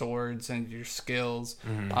 your swords, and your skills.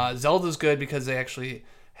 Zelda's good because they actually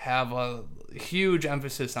have a huge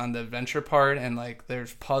emphasis on the adventure part, and like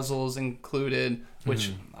there's puzzles included,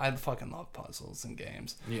 which I fucking love puzzles in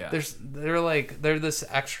games. Yeah. They're this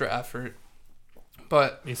extra effort.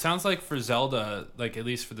 But it sounds like for Zelda, like at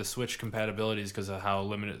least for the Switch compatibilities, because of how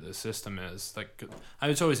limited the system is, like I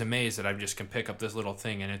was always amazed that I just can pick up this little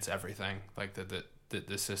thing and it's everything. Like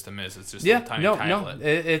the system is. It's just a tiny tablet.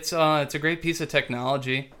 It's a great piece of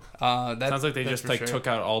technology. Sounds like they just like sure. took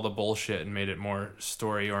out all the bullshit and made it more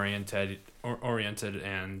story oriented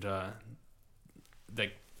and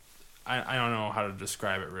like I don't know how to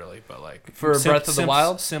describe it really, but like for Breath of the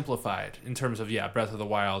Wild, simplified in terms of Breath of the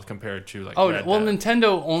Wild compared to like Red Dead.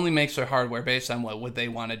 Nintendo only makes their hardware based on what they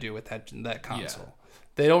want to do with that console. Yeah.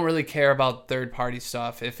 They don't really care about third party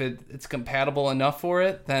stuff. If it's compatible enough for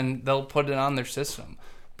it, then they'll put it on their system.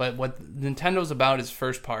 But what Nintendo's about is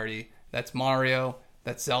first party. That's Mario,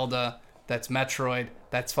 that's Zelda, that's Metroid,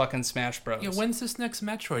 that's fucking Smash Bros. Yeah, when's this next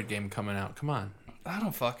Metroid game coming out? Come on. I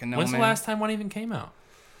don't fucking know. When's the last time one even came out?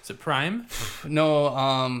 Is it Prime?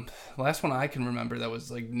 No, last one I can remember that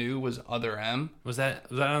was like new was Other M. Was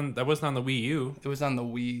that wasn't on the Wii U? It was on the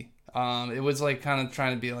Wii. It was like kind of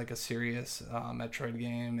trying to be like a serious Metroid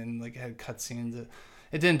game, and like had cutscenes.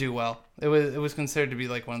 It didn't do well. It was considered to be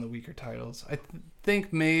like one of the weaker titles. I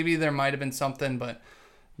think maybe there might have been something, but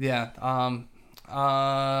yeah.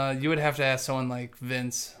 You would have to ask someone like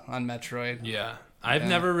Vince on Metroid. Yeah. I've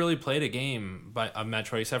never really played a game by a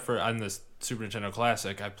Metroid except for on this Super Nintendo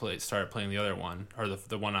Classic. I started playing the other one, or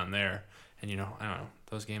the one on there, and I don't know,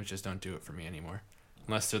 those games just don't do it for me anymore,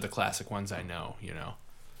 unless they're the classic ones I know.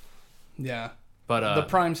 Yeah, but the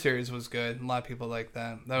Prime series was good. A lot of people like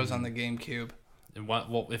that. That was on the GameCube.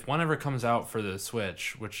 Well, if one ever comes out for the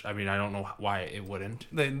Switch, which I don't know why it wouldn't.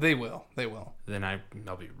 They will. Then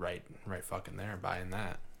I'll be right fucking there buying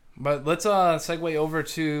that. But let's segue over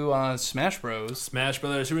to Smash Bros.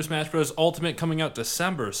 Super Smash Bros. Ultimate coming out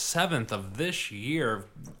December 7th of this year,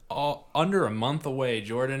 under a month away.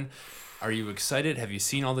 Jordan, are you excited? Have you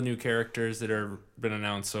seen all the new characters that have been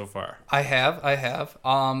announced so far? I have.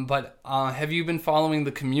 But have you been following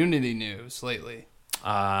the community news lately?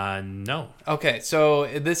 No. Okay, so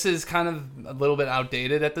this is kind of a little bit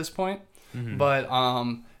outdated at this point, but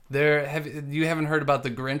you haven't heard about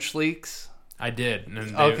the Grinch leaks? I did,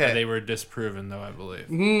 and they were disproven, though, I believe.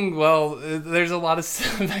 Well, there's a lot of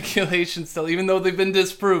speculation still, even though they've been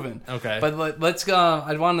disproven. Okay. But let's go.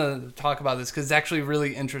 I want to talk about this because it's actually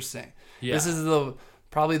really interesting. Yeah. This is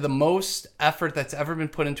probably the most effort that's ever been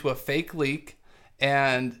put into a fake leak.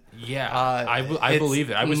 And I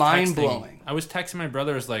believe it. I was mind-blowing. I was texting my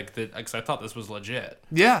brothers because I thought this was legit.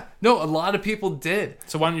 Yeah. No, a lot of people did.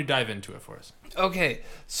 So why don't you dive into it for us? Okay.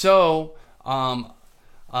 So,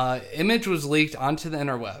 image was leaked onto the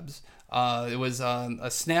interwebs. It was a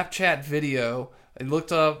Snapchat video. It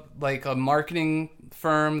looked up like a marketing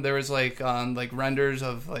firm. There was like renders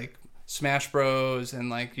of like Smash Bros.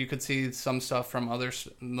 And like you could see some stuff from other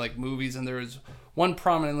like movies. And there was one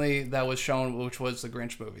prominently that was shown, which was the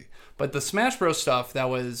Grinch movie. But the Smash Bros. Stuff that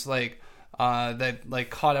was like that like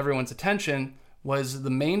caught everyone's attention was the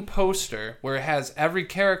main poster where it has every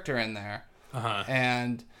character in there,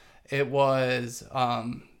 and it was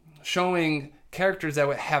showing characters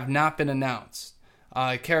that have not been announced.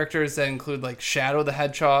 Characters that include like Shadow the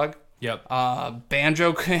Hedgehog. Yep.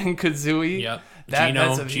 Banjo and Kazooie. Yep.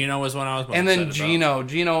 Gino was one I was most and then Gino.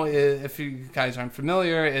 Gino, if you guys aren't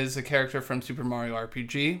familiar, is a character from Super Mario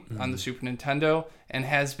RPG on the Super Nintendo and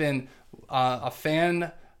has been a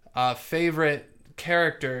fan favorite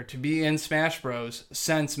character to be in Smash Bros.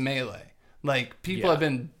 Since Melee. Like, people have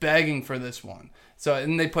been begging for this one. So,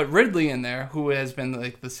 and they put Ridley in there, who has been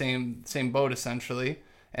like the same boat essentially,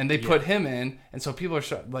 and they put him in, and so people are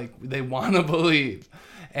like, they want to believe.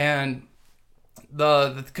 And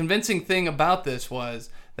the convincing thing about this was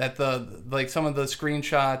that some of the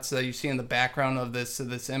screenshots that you see in the background of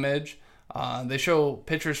this image, they show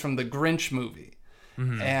pictures from the Grinch movie,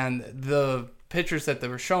 and the pictures that they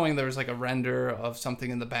were showing, there was like a render of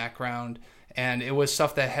something in the background. And it was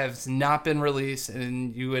stuff that has not been released,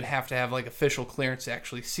 and you would have to have like official clearance to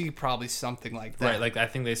actually see probably something like that. Right, like I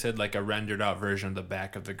think they said like a rendered out version of the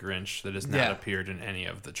back of the Grinch that has not appeared in any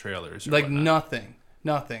of the trailers. Or like whatnot.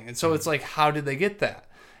 nothing. And so it's like, how did they get that?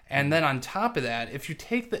 And then on top of that, if you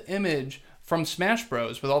take the image from Smash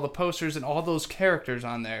Bros. With all the posters and all those characters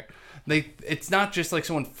on there, it's not just like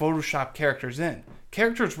someone photoshopped characters in.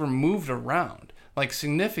 Characters were moved around like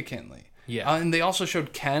significantly. Yeah, and they also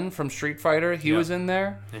showed Ken from Street Fighter. He was in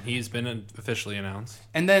there, and he's been officially announced.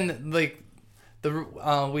 And then, like,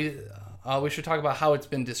 we should talk about how it's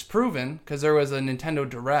been disproven, because there was a Nintendo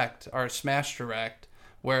Direct or Smash Direct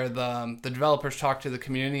where the developers talk to the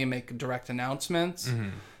community and make direct announcements.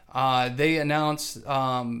 They announced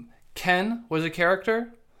Ken was a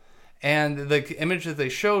character, and the image that they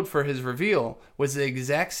showed for his reveal was the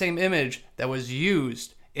exact same image that was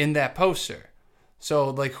used in that poster.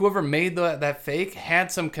 So, like, whoever made that fake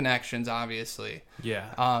had some connections, obviously.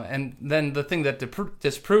 Yeah. And then the thing that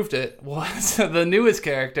disproved it was the newest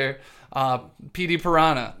character, Petey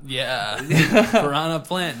Piranha. Yeah. Piranha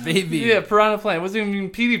Plant, baby. Yeah, Piranha Plant. It wasn't even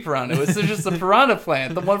Petey Piranha. It was just the Piranha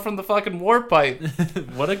Plant, the one from the fucking Warp Pipe.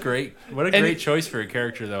 What a great choice for a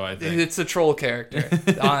character, though, I think. It's a troll character.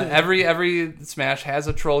 Every Smash has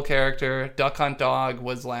a troll character. Duck Hunt Dog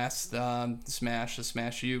was last Smash, the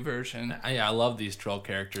Smash U version. I love these troll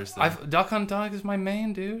characters, though. Duck Hunt Dog is my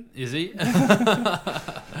main, dude. Is he?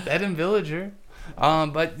 That and Villager.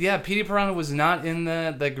 But yeah, Petey Piranha was not in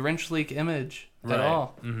the Grinch leak image at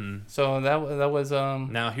all. Mm-hmm. So that was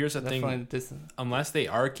now here's the thing. Unless they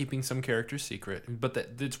are keeping some characters secret, but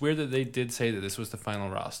it's weird that they did say that this was the final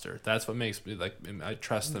roster. That's what makes me like I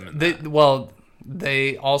trust them in that. Well,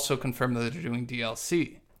 they also confirmed that they're doing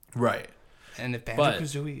DLC. Right. And if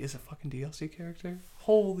Banjo-Kazooie is a fucking DLC character,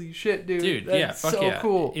 holy shit, dude! That's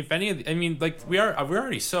cool. If any of I mean, like we're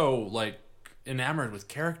already so like enamored with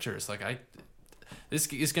characters. Like this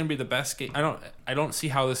is going to be the best game. I don't see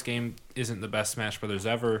how this game isn't the best Smash Brothers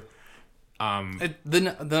ever.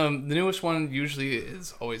 The newest one usually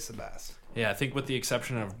is always the best. Yeah, I think with the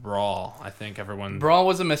exception of Brawl, I think everyone... Brawl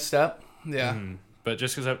was a misstep, yeah. But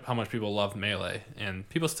just because of how much people loved Melee, and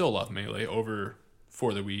people still love Melee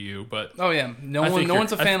for the Wii U, but... Oh, yeah. No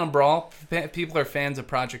one's a fan of Brawl. People are fans of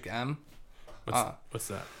Project M. What's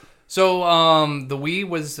that? So, the Wii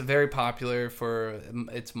was very popular for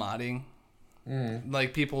its modding.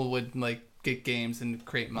 Like, people would, like, get games and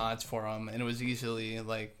create mods for them, and it was easily,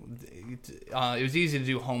 like... it was easy to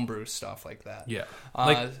do homebrew stuff like that. Yeah.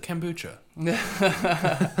 Like kombucha.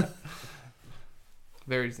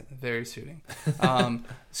 Very, very suiting.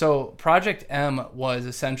 So Project M was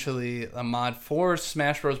essentially a mod for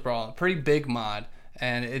Smash Bros. Brawl, a pretty big mod,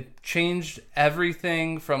 and it changed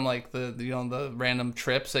everything from like the random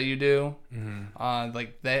trips that you do.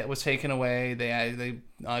 Like that was taken away. They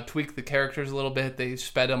tweaked the characters a little bit. They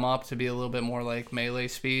sped them up to be a little bit more like Melee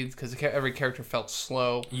speeds because every character felt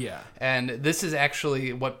slow. Yeah, and this is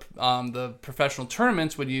actually what the professional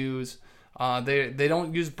tournaments would use. They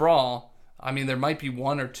don't use Brawl. I mean, there might be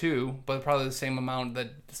one or two, but probably the same amount that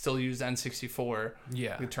still use N64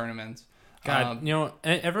 tournaments. God,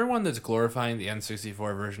 everyone that's glorifying the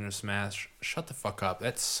N64 version of Smash, shut the fuck up.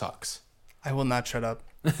 That sucks. I will not shut up.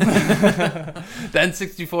 The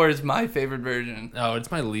N64 is my favorite version. Oh, it's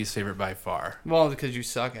my least favorite by far. Well, because you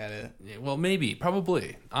suck at it. Yeah, well, maybe.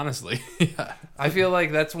 Probably. Honestly. Yeah. I feel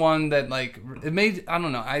like that's one that, like, it made... I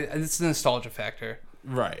don't know. It's the nostalgia factor.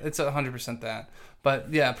 Right. It's 100% that.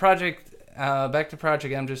 But, yeah, back to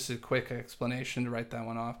Project M, just a quick explanation to write that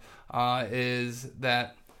one off, is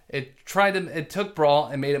that it took Brawl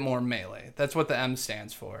and made it more Melee. That's what the M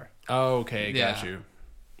stands for. Oh, okay, got you.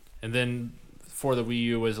 And then for the Wii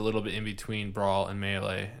U was a little bit in between Brawl and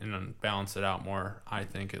Melee and then balanced it out more, I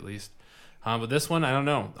think at least. But this one, I don't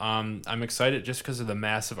know. I'm excited just because of the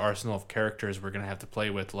massive arsenal of characters we're going to have to play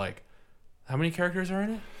with. Like, how many characters are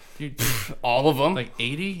in it? Dude, all of them. Like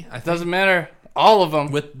 80? I think. Doesn't matter. All of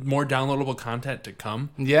them. With more downloadable content to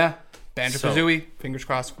come. Yeah. Banjo-Kazooie, fingers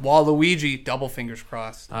crossed. Waluigi, double fingers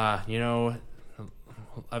crossed. I've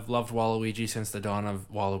loved Waluigi since the dawn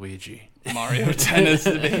of Waluigi. Mario Tennis,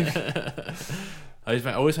 baby. He's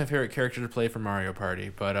always my favorite character to play for Mario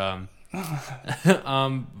Party. But,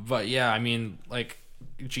 but yeah, I mean, like,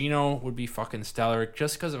 Geno would be fucking stellar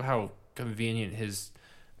just because of how convenient his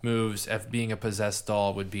moves of being a possessed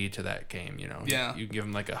doll would be to that game, you know. Yeah. You give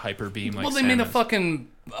him like a hyper beam. Like well, they made a fucking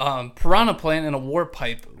Piranha Plant and a Warp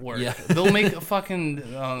Pipe work. Yeah. They'll make a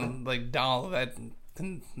fucking like doll that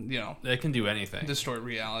can, they can do anything. Distort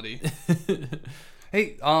reality.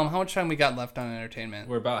 Hey, how much time we got left on entertainment?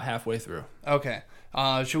 We're about halfway through. Okay.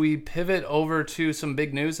 Should we pivot over to some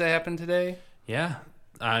big news that happened today? Yeah.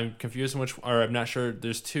 I'm confused on I'm not sure.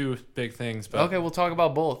 There's two big things. But okay, we'll talk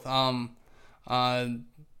about both.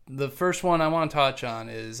 The first one I want to touch on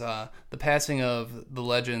is the passing of the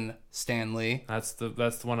legend Stan Lee. That's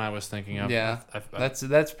the one I was thinking of. Yeah,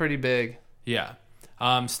 that's pretty big. Yeah,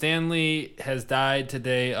 Stan Lee has died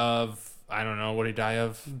today of, I don't know what he died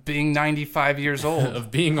of. Being 95 years old.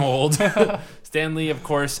 Of being old. Stan Lee, of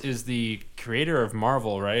course, is the creator of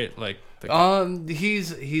Marvel, right? Like,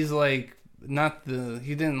 he's like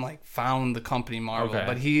he didn't like found the company Marvel,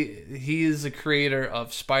 but he is the creator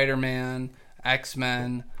of Spider-Man,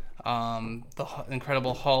 X-Men.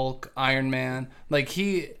 Incredible Hulk, Iron Man. Like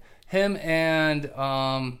him and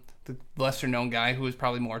the lesser known guy who was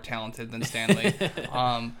probably more talented than Stan Lee.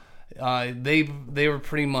 They were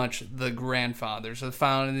pretty much the grandfathers, the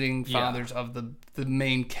founding fathers of the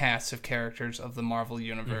main cast of characters of the Marvel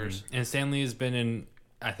universe. And Stan Lee has been in,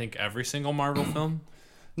 I think, every single Marvel film.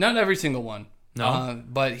 Not every single one. No,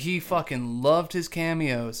 but he fucking loved his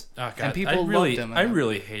cameos, oh, God. and people loved him. I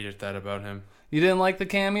really hated that about him. You didn't like the I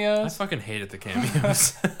cameos? fucking hated the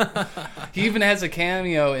cameos. He even has a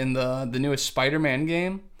cameo in the newest Spider-Man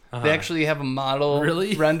game. They actually have a model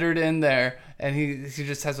rendered in there, and he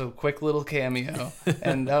just has a quick little cameo.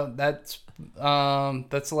 And that's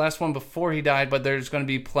the last one before he died, but there's going to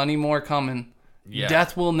be plenty more coming. Yeah.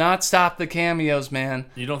 Death will not stop the cameos, man.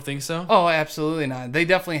 You don't think so? Oh, absolutely not. They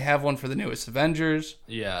definitely have one for the newest Avengers.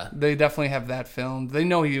 Yeah. They definitely have that filmed. They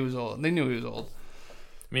know he was old. They knew he was old.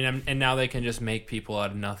 I mean, and now they can just make people out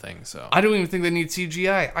of nothing. So I don't even think they need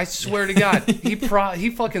CGI. I swear to God, he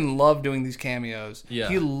fucking loved doing these cameos. Yeah.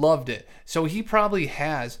 He loved it. So he probably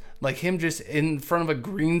has like him just in front of a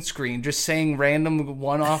green screen, just saying random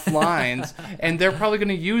one-off lines, and they're probably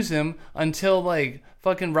gonna use him until like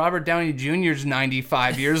fucking Robert Downey Jr.'s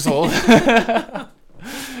 95 years old.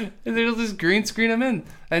 And they'll just green screen him in,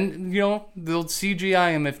 and they'll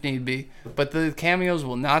CGI him if need be, but the cameos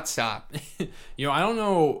will not stop. I don't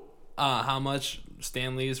know how much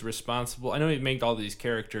Stan Lee is responsible. I know he made all these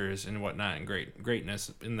characters and whatnot, and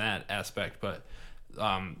greatness in that aspect, but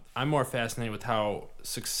I'm more fascinated with how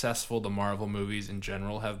successful the Marvel movies in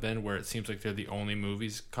general have been, where it seems like they're the only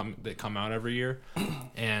movies that come out every year,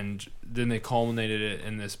 and then they culminated it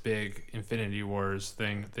in this big Infinity Wars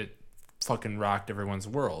thing that fucking rocked everyone's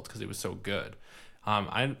world because it was so good.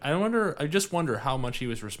 I just wonder how much he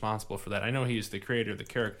was responsible for that. I know he's the creator of the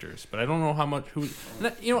characters, but I don't know how much I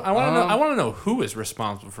want to know who is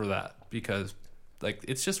responsible for that, because like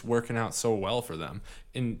it's just working out so well for them,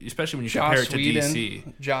 and especially when you compare it to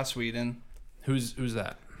DC. Joss Whedon. Who's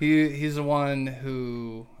that? He's the one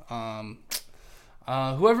who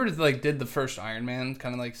whoever like did the first Iron Man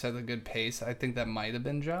kind of like set a good pace. I think that might have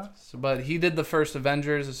been Joss, but he did the first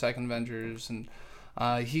Avengers, the second Avengers, and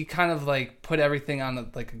he kind of like put everything on a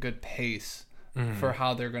good pace for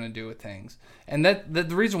how they're going to do with things. And that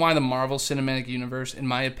the reason why the Marvel Cinematic Universe, in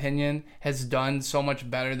my opinion, has done so much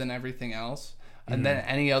better than everything else, and than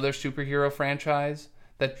any other superhero franchise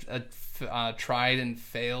that tried and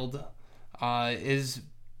failed, is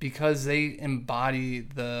because they embody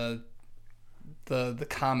the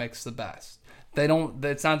comics the best. They don't.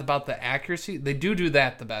 It's not about the accuracy. They do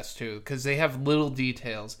that the best too, because they have little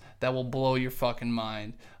details that will blow your fucking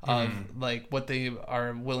mind of like what they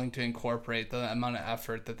are willing to incorporate, the amount of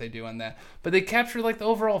effort that they do on that. But they capture like the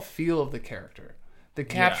overall feel of the character. They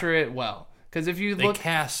capture it well. Because if you look, they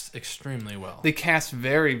cast extremely well. They cast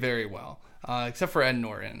very, very well. Except for Ed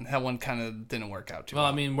Norton, that one kind of didn't work out too well.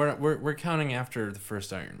 Well, I mean, we're counting after the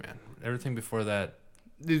first Iron Man. Everything before that.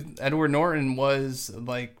 Dude, Edward Norton was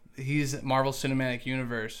like, he's Marvel Cinematic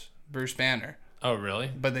Universe Bruce Banner. Oh,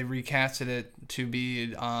 really? But they recasted it to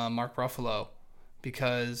be Mark Ruffalo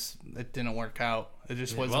because it didn't work out. It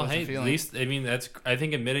just wasn't the feeling. At least, I mean, I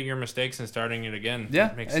think admitting your mistakes and starting it again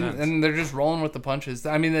makes sense. sense. And they're just rolling with the punches.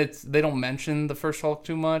 I mean, they don't mention the first Hulk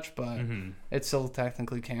too much, but it's still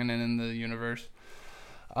technically canon in the universe.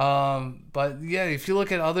 But yeah, if you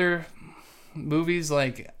look at other movies,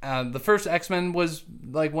 like the first X-Men was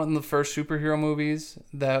like one of the first superhero movies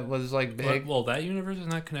that was like big. Well, that universe is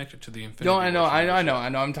not connected to the Infinity No, War. I know.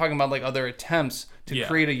 I'm talking about like other attempts to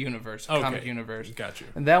create a universe, a comic universe. Got you.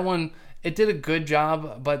 And that one, it did a good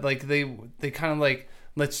job, but like they kind of like,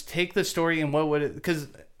 let's take the story and what would it? Because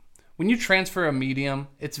when you transfer a medium,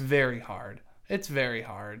 it's very hard. It's very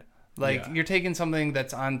hard. Like you're taking something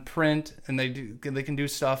that's on print, and they can do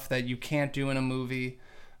stuff that you can't do in a movie.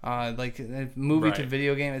 Like a movie to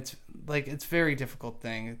video game, it's a very difficult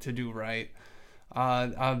thing to do right.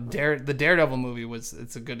 The Daredevil movie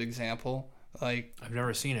it's a good example. Like, I've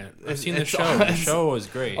never seen it. I've seen the show. The show is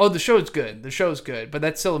great. Oh, the show's good. The show's good, but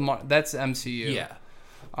that's still that's MCU. Yeah.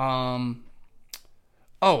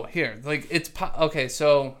 Oh, here, like it's okay.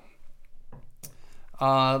 So,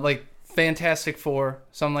 like Fantastic Four,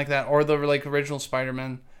 something like that, or the like original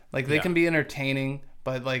Spider-Man. Like they can be entertaining,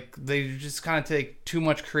 but like they just kind of take too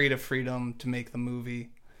much creative freedom to make the movie,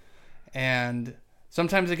 and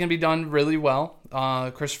sometimes it can be done really well.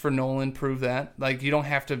 Christopher Nolan proved that. Like, you don't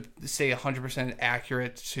have to stay 100%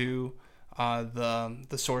 accurate to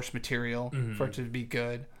the source material for it to be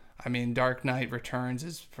good. I mean, Dark Knight Returns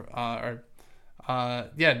is The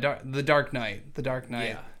Dark Knight.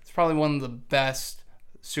 Yeah. It's probably one of the best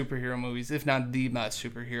superhero movies, if not the best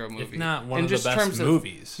superhero movie. If not one in of the just best terms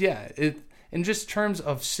movies. In just terms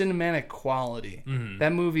of cinematic quality,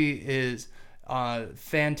 that movie is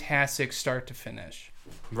fantastic start to finish.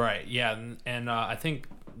 Right, yeah. And I think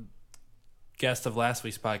guest of last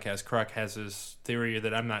week's podcast, Kruk, has his theory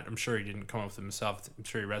that I'm sure he didn't come up with himself. I'm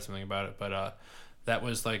sure he read something about it, but that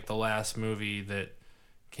was like the last movie that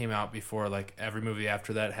came out before like every movie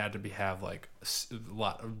after that had to have like a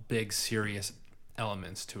lot of big serious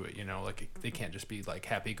elements to it, you know, like they can't just be like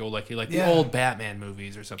happy-go-lucky like the old Batman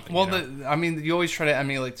movies or something. Well, you know? I mean, you always try to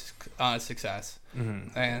emulate success,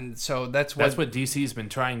 and so that's what DC's been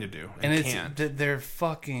trying to do, and can't. They're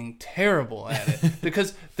fucking terrible at it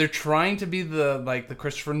because they're trying to be the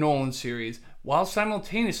Christopher Nolan series while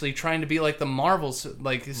simultaneously trying to be like the Marvel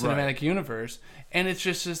cinematic universe, and it's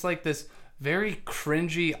just like this very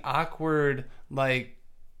cringy, awkward like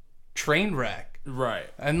train wreck. Right.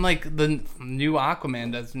 And like the new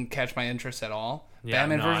Aquaman doesn't catch my interest at all. Yeah,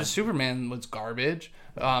 Batman versus Superman was garbage.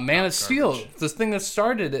 Man of Steel, this thing that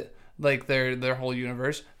started it, like their whole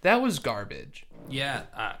universe, that was garbage. Yeah,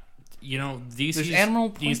 you know,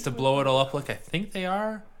 DC needs to blow it all up like I think they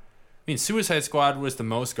are. I mean, Suicide Squad was the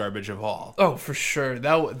most garbage of all. Oh, for sure.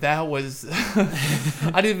 That was.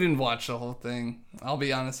 I didn't even watch the whole thing. I'll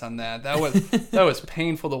be honest on that. That was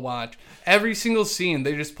painful to watch. Every single scene,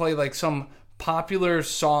 they just play like some popular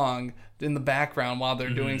song in the background while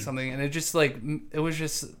they're doing something, and it was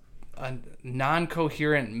just a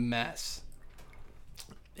non-coherent mess.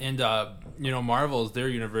 And you know, Marvel's their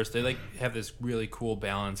universe, they like have this really cool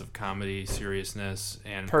balance of comedy, seriousness,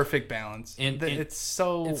 and perfect balance. And it's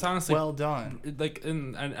honestly well done. Like,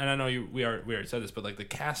 and I know we already said this, but like the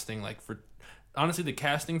casting, like honestly, the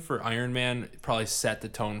casting for Iron Man probably set the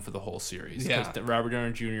tone for the whole series. Yeah, because Robert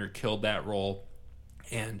Downey Jr. killed that role,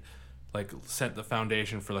 and like set the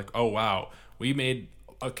foundation for like, oh wow, we made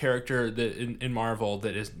a character that in Marvel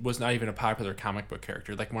that was not even a popular comic book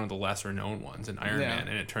character, like one of the lesser known ones in Iron Man,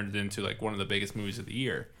 and it turned it into like one of the biggest movies of the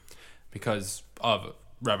year because of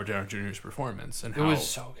Robert Downey Jr.'s performance and how it was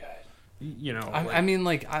so good. You know, I mean,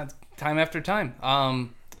 like time after time,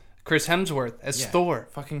 Chris Hemsworth as Thor,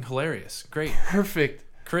 fucking hilarious, great, perfect.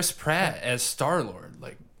 Chris Pratt as Star-Lord,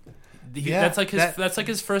 like. That's like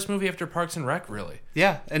his first movie after Parks and Rec, really.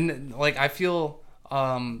 Yeah, and like I feel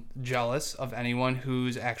jealous of anyone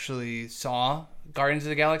who's actually saw Guardians of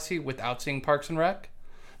the Galaxy without seeing Parks and Rec,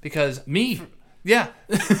 because me. Yeah,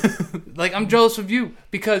 like I'm jealous of you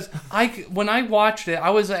because when I watched it, I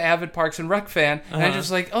was an avid Parks and Rec fan, and I just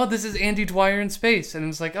like, oh, this is Andy Dwyer in space, and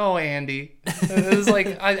it's like, oh, Andy. It was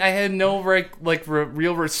like I had no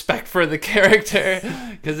real respect for the character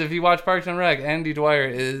because if you watch Parks and Rec, Andy Dwyer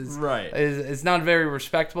is not a very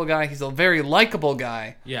respectable guy. He's a very likable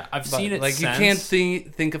guy. Yeah, I've seen it. Like you can't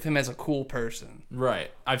think of him as a cool person.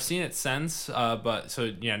 Right. I've seen it since, but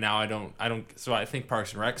so yeah, now I don't. So I think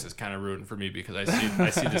Parks and Rec is kind of ruined for me because I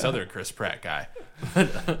see this other Chris Pratt guy.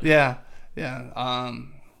 Yeah.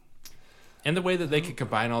 And the way that they could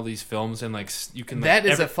combine all these films and like you can. That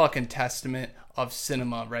is a fucking testament of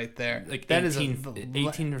cinema right there. Like that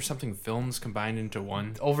 18 or something films combined into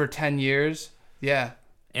one over 10 years. Yeah.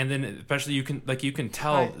 And then especially you can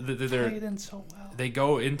tell that they're in so well. They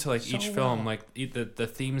go into like each film, like the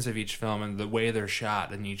themes of each film and the way they're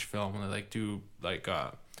shot in each film, and they like do like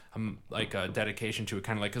a dedication to it,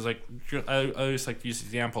 kind of like because like I just like to use the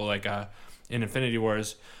example like in Infinity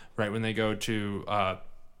Wars, right when they go to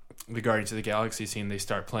the Guardians of the Galaxy scene, they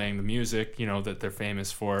start playing the music, you know, that they're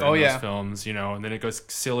famous for in those films, you know, and then it goes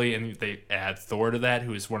silly, and they add Thor to that,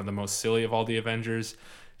 who is one of the most silly of all the Avengers.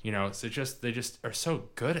 You know, so they just are so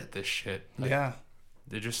good at this shit. Like, yeah.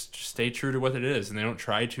 They just stay true to what it is, and they don't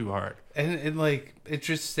try too hard. And it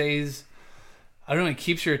just stays, I don't know, it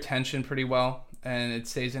keeps your attention pretty well, and it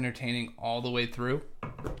stays entertaining all the way through.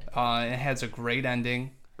 It has a great ending,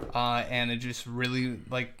 and it just really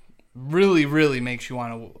makes you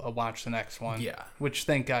want to watch the next one. Yeah. Which,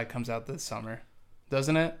 thank God, comes out this summer.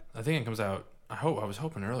 Doesn't it? I think it comes out, I was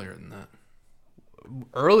hoping earlier than that.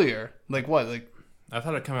 Earlier? Like what? Like I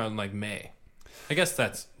thought it'd come out in like May. I guess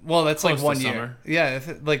that's that's like 1 year. Summer. Yeah,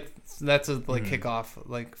 that's a kickoff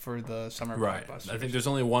like for the summer blockbusters. I think there's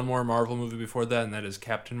only one more Marvel movie before that, and that is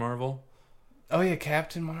Captain Marvel. Oh yeah,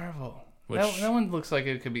 Captain Marvel. That one looks like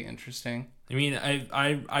it could be interesting. I mean,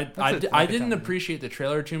 I didn't appreciate the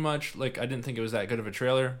trailer too much. Like, I didn't think it was that good of a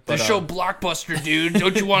trailer. But, The show Blockbuster, dude.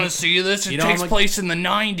 Don't you want to see this? It takes place in the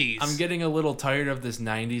 90s. I'm getting a little tired of this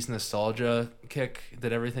 90s nostalgia kick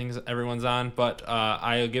that everyone's on. But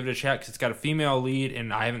I'll give it a check because it's got a female lead,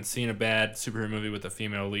 and I haven't seen a bad superhero movie with a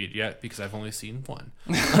female lead yet because I've only seen one.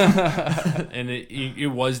 And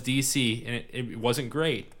it was DC, and it wasn't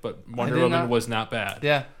great, but Wonder Woman was not bad.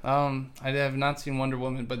 Yeah, I have not seen Wonder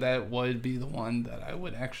Woman, but that would be the one that I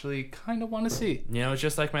would actually kind of want to see. You know, it's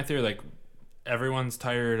just like my theory. Like, everyone's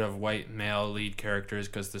tired of white male lead characters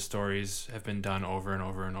because the stories have been done over and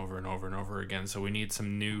over and over and over and over again. So we need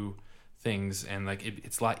some new things, and like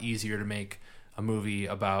it's a lot easier to make a movie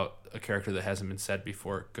about a character that hasn't been said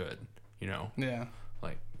before good. You know? Yeah.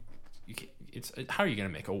 Like, how are you gonna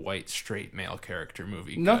make a white straight male character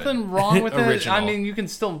movie good? Nothing wrong with it. Original. I mean, you can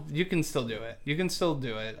still do it. You can still do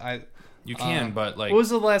it. You can, but like, what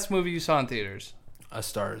was the last movie you saw in theaters? A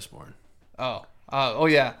Star Is Born. Oh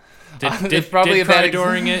yeah. Did probably cry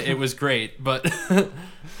during it. It was great, but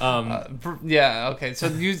yeah. Okay. So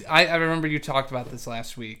I remember you talked about this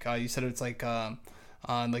last week. You said it's like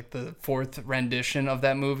the fourth rendition of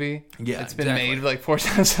that movie. Yeah, it's been made like 4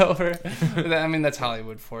 times over. I mean, that's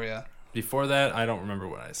Hollywood for you. Before that, I don't remember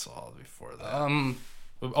what I saw before that.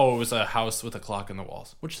 It was a house with a clock in the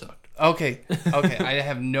walls, which sucked. Okay. I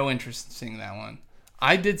have no interest in seeing that one.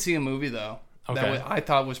 I did see a movie though that I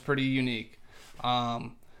thought was pretty unique.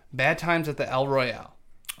 Bad Times at the El Royale.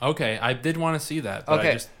 Okay, I did want to see that, but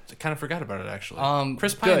I just kind of forgot about it actually.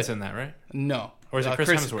 Chris Pine's in that, right? No. Or is it Chris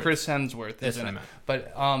Hemsworth? Chris Hemsworth is in it. Meant.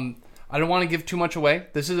 But I don't want to give too much away.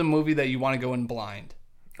 This is a movie that you want to go in blind.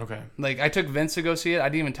 Okay. Like, I took Vince to go see it. I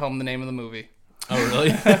didn't even tell him the name of the movie. Oh,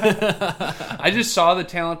 really? I just saw the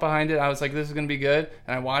talent behind it. I was like, this is going to be good.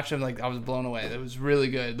 And I watched it, like, I was blown away. It was really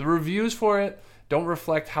good. The reviews for it don't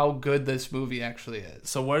reflect how good this movie actually is.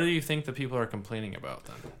 So what do you think the people are complaining about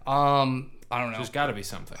then? I don't know. There's got to be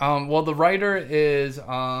something. Well, the writer is,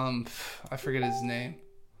 I forget his name.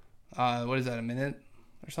 What is that, A Minute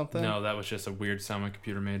or something? No, that was just a weird sound my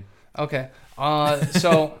computer made. Okay.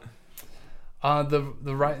 So...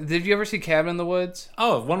 Did you ever see Cabin in the Woods?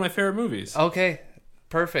 Oh, one of my favorite movies. Okay,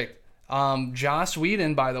 perfect. Joss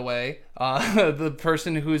Whedon, by the way, the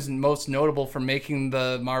person who's most notable for making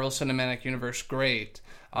the Marvel Cinematic Universe great,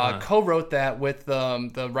 co-wrote that with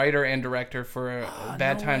the writer and director for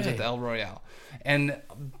Bad Times at the El Royale. And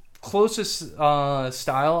closest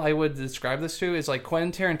style I would describe this to is like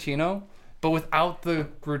Quentin Tarantino, but without the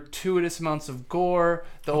gratuitous amounts of gore,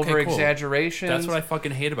 the over-exaggerations. That's what I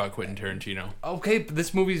fucking hate about Quentin Tarantino. Okay, but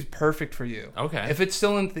this movie's perfect for you. Okay. If it's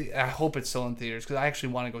still in I hope it's still in theaters, because I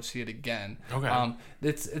actually want to go see it again. Okay.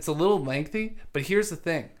 It's a little lengthy, but here's the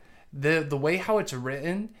thing. The way how it's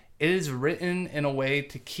written, it is written in a way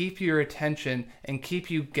to keep your attention and keep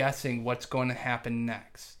you guessing what's going to happen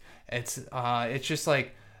next. It's just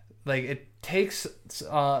like it takes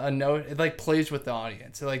a note. It like plays with the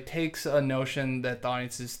audience. It like takes a notion that the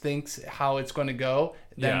audience thinks how it's going to go,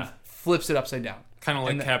 then flips it upside down. Kind of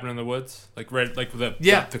like Cabin in the Woods, like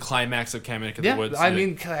the climax of Cabin in the Woods. I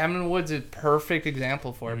mean, Cabin in the Woods is a perfect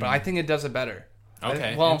example for it, but I think it does it better.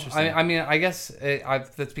 Okay. I guess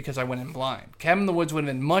that's because I went in blind. Cabin in the Woods would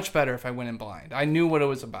have been much better if I went in blind. I knew what it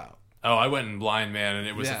was about. Oh, I went in blind, man, and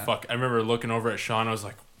it was a fuck. I remember looking over at Sean. I was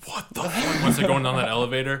like, "What the fuck?" Once they're going down that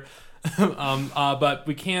elevator. But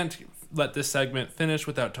we can't let this segment finish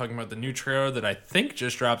without talking about the new trailer that I think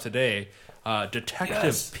just dropped today,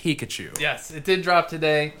 Detective Pikachu. Yes, it did drop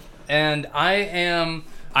today, and I am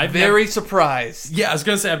very surprised. Yeah, I was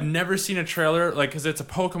gonna say I've never seen a trailer because it's a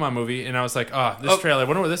Pokemon movie, and I was like, this trailer. I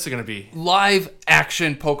wonder what this is gonna be. Live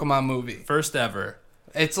action Pokemon movie, first ever.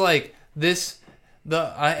 It's like this.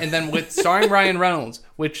 And then with starring Ryan Reynolds,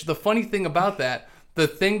 which the funny thing about that, the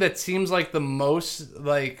thing that seems like the most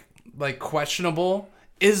like questionable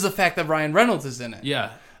is the fact that Ryan Reynolds is in it.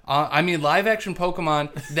 Yeah. I mean, live action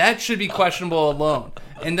Pokemon, that should be questionable alone.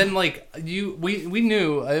 And then we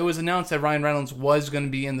knew it was announced that Ryan Reynolds was going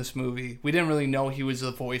to be in this movie. We didn't really know he was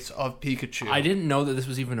the voice of Pikachu. I didn't know that this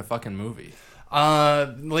was even a fucking movie.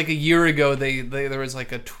 Like a year ago, there was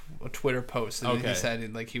like a Twitter post that he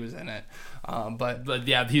said like he was in it. But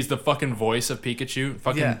yeah, he's the fucking voice of Pikachu.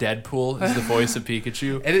 Fucking Deadpool is the voice of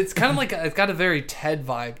Pikachu. And it's kind of like it's got a very Ted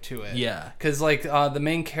vibe to it. Yeah, because the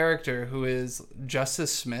main character, who is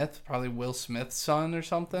Justice Smith, probably Will Smith's son or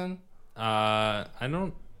something.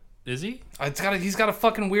 Is he? He's got a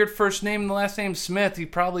fucking weird first name and the last name Smith. He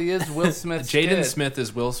probably is Will Smith's Jaden kid. Smith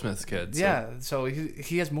is Will Smith's kid. So. Yeah, so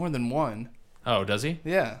he has more than one. Oh, does he?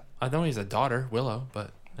 Yeah. I know he's a daughter, Willow,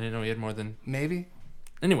 but I didn't know he had more than... Maybe.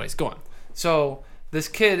 Anyways, go on. So, This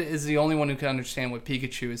kid is the only one who can understand what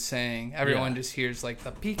Pikachu is saying. Everyone just hears like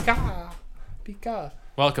the Pika, Pika.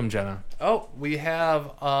 Welcome, Jenna. Oh, we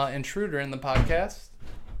have intruder in the podcast.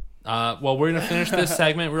 Well, we're gonna finish this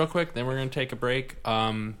segment real quick, then we're gonna take a break.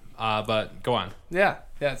 But go on. Yeah.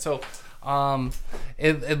 So,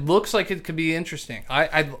 it looks like it could be interesting.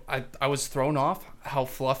 I was thrown off how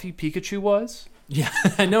fluffy Pikachu was. Yeah,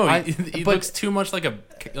 I know. He looks too much like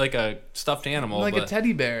a stuffed animal, Like a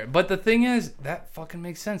teddy bear. But the thing is, that fucking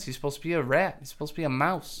makes sense. He's supposed to be a rat. He's supposed to be a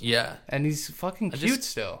mouse. Yeah. And he's fucking cute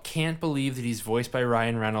still. Can't believe that he's voiced by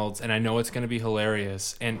Ryan Reynolds, and I know it's going to be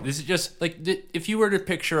hilarious. And this is just, like, if you were to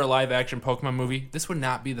picture a live-action Pokemon movie, this would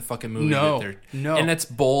not be the fucking movie. No. And it's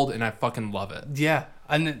bold, and I fucking love it. Yeah.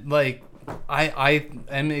 And, like, I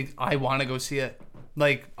want to go see it.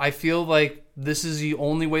 Like, I feel like this is the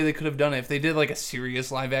only way they could have done it. If they did, like, a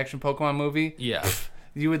serious live-action Pokemon movie, Yeah.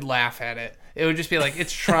 you would laugh at it. It would just be like,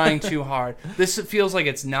 it's trying too hard. This feels like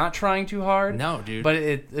it's not trying too hard. No, dude. But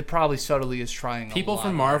it probably subtly is trying People a lot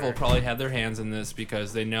from Marvel harder. probably have their hands in this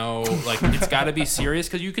because they know, like, it's got to be serious,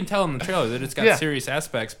 because you can tell in the trailer that it's got serious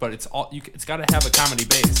aspects, but it's it's got to have a comedy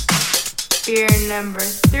base. Beer number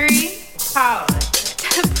 3, politics.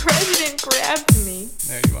 The president grabbed me.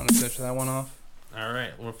 There, you want to finish that one off? All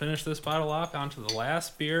right, we'll finish this bottle off. On to the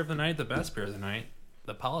last beer of the night, the best beer of the night,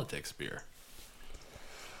 the politics beer.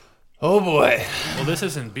 Oh, boy. Well, this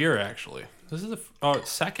isn't beer, actually. This is the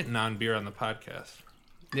second non-beer on the podcast.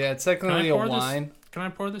 Yeah, it's technically a wine. Can I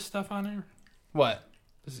pour this stuff on here? What?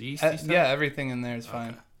 This is yeasty stuff? Yeah, everything in there is fine.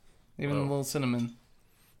 Okay. Even a little cinnamon.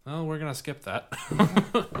 Well, we're going to skip that.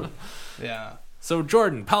 Yeah. So,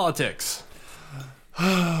 Jordan, politics.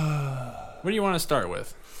 What do you want to start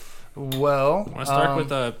with? Well, Want to start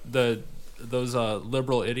with those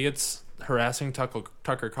liberal idiots harassing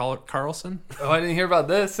Tucker Carlson? Oh, I didn't hear about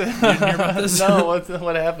this. You didn't hear about this? No,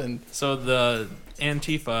 what happened? So the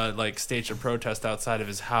Antifa staged a protest outside of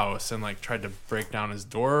his house and tried to break down his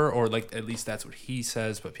door, or at least that's what he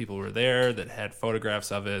says. But people were there that had photographs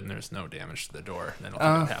of it, and there's no damage to the door. I don't think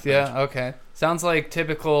it happened. Yeah, okay. Sounds like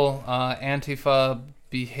typical Antifa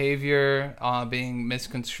behavior being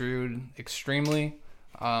misconstrued extremely.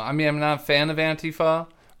 I mean, I'm not a fan of Antifa,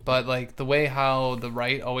 but the way how the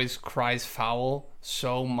right always cries foul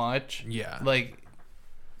so much. Yeah.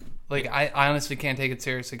 I honestly can't take it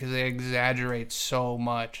seriously because they exaggerate so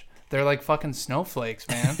much. They're like fucking snowflakes,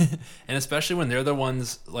 man. And especially when they're the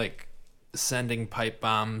ones sending pipe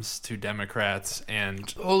bombs to Democrats and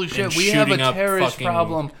holy shit, and we have a shooting up terrorist fucking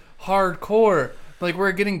problem hardcore.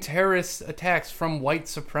 We're getting terrorist attacks from white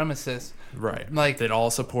supremacists. Right. Like that all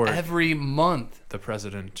support every month. The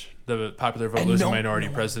president, the popular vote losing minority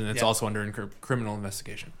president. It's also under criminal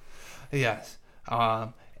investigation. Yes.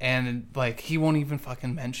 And he won't even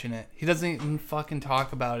fucking mention it. He doesn't even fucking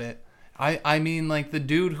talk about it. I mean, the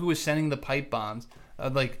dude who was sending the pipe bombs,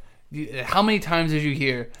 how many times did you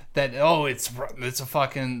hear that, oh, it's a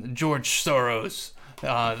fucking George Soros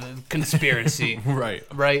conspiracy. Right.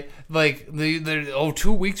 They're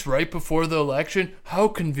 2 weeks right before the election. How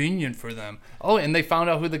convenient for them. Oh, and they found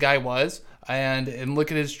out who the guy was. And look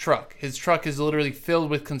at his truck. His truck is literally filled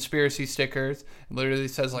with conspiracy stickers. It literally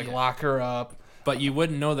says lock her up. But you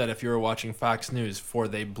wouldn't know that if you were watching Fox News, for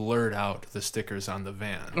they blurred out the stickers on the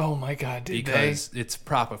van. Oh my god, did they? Because it's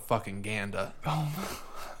propaganda. Oh.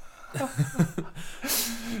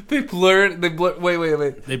 They blurred.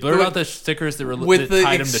 Wait. They blurred out the stickers that were with that the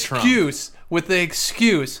tied him to Trump. With the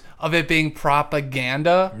excuse of it being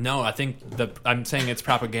propaganda. No, I think I'm saying it's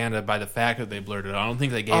propaganda by the fact that they blurred it. I don't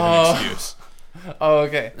think they gave an excuse. Oh,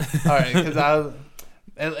 okay. All right, because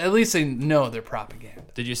at least they know they're propaganda.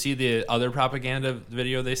 Did you see the other propaganda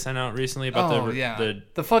video they sent out recently about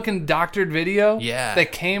the fucking doctored video? Yeah.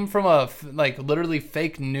 That came from a literally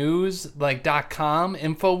fake news .com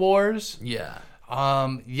InfoWars. Yeah.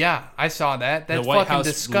 Yeah, I saw that. That's the White fucking House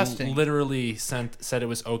disgusting. Literally said it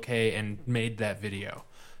was okay and made that video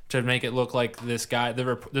to make it look like this guy,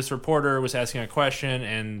 this reporter was asking a question,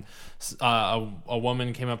 and a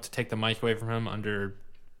woman came up to take the mic away from him under,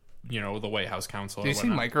 the White House counsel. Did you see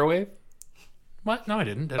microwave? What? No, I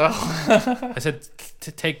didn't. I said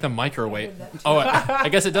to take the microwave. Oh, I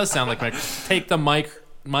guess it does sound like take the mic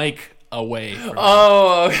away from him.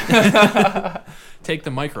 Oh. Take the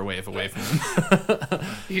microwave away from him.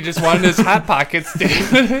 He just wanted his hot pockets,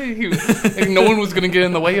 dude. No one was going to get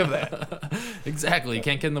in the way of that. Exactly. You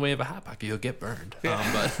can't get in the way of a hot pocket. You'll get burned.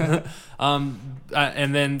 Yeah.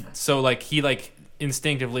 And then, so, he,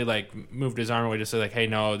 instinctively like moved his arm away to say like, hey,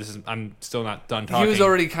 no, I'm still not done talking. He was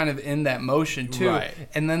already kind of in that motion too. Right.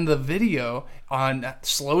 And then the video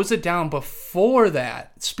slows it down before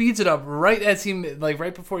that, speeds it up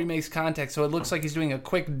right before he makes contact, so it looks like he's doing a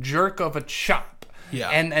quick jerk of a chop. Yeah.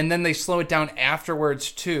 And then they slow it down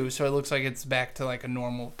afterwards too, so it looks like it's back to like a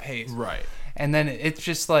normal pace. Right. And then it's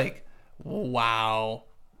just like, wow.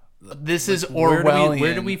 This is Orwellian.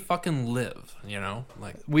 Where do we fucking live? You know,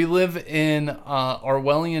 like we live in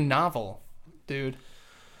Orwellian novel, dude.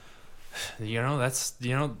 You know,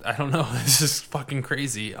 I don't know. This is fucking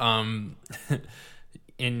crazy. And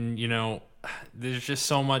you know, there's just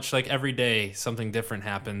so much, like every day something different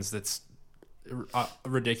happens that's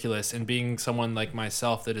ridiculous. And being someone like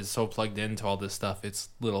myself that is so plugged into all this stuff, it's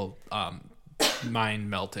little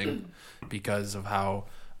mind melting because of how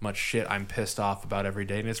much shit I'm pissed off about every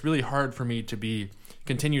day. And it's really hard for me to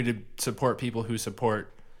continue to support people who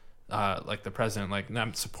support like the president, like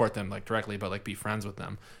not support them like directly, but like be friends with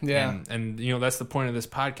them. Yeah. And you know, that's the point of this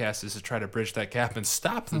podcast, is to try to bridge that gap and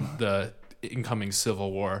stop the incoming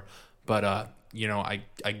civil war. But you know,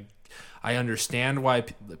 I understand why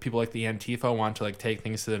people like the Antifa want to like take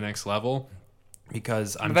things to the next level,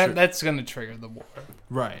 because that's going to trigger the war.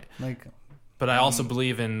 Right. Like, but I also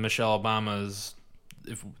believe in Michelle Obama's,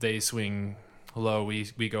 if they swing low,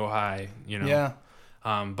 we go high, you know? Yeah.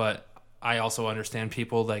 But I also understand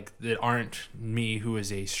people like that aren't me, who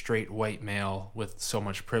is a straight white male with so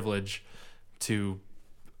much privilege, to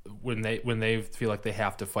when they feel like they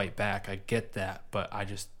have to fight back. I get that, but I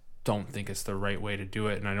just don't think it's the right way to do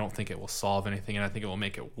it, and I don't think it will solve anything, and I think it will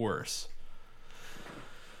make it worse.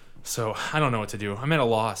 So I don't know what to do. I'm at a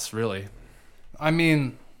loss, really. I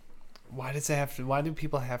mean, why do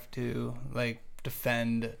people have to like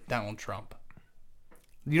defend Donald Trump?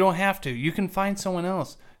 You don't have to. You can find someone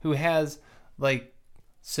else who has like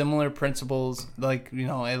similar principles, like, you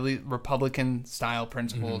know, at least Republican style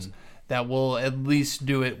principles, that will at least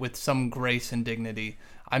do it with some grace and dignity.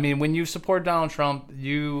 I mean, when you support Donald Trump,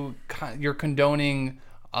 you're condoning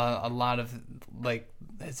a lot of like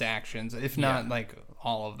his actions, if not like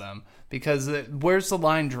all of them. Because where's the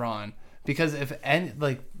line drawn? Because if any,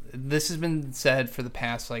 like, this has been said for the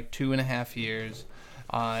past like 2.5 years.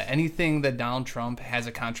 Anything that Donald Trump has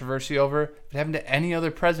a controversy over, if it happened to any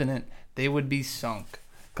other president, they would be sunk,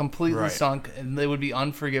 completely sunk, and they would be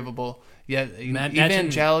unforgivable. Yet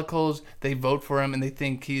evangelicals, they vote for him and they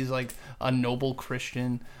think he's like a noble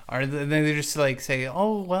Christian, or they just like say,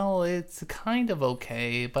 "Oh well, it's kind of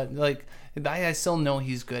okay," but like I still know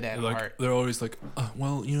he's good at heart. They're always like,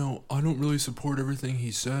 well, you know, I don't really support everything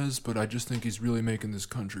he says, but I just think he's really making this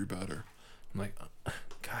country better. I'm like,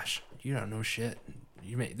 gosh, you don't know shit.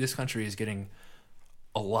 This country is getting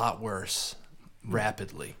a lot worse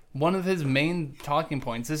rapidly. One of his main talking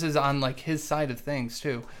points, this is on like his side of things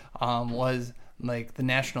too, was like the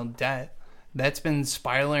national debt. That's been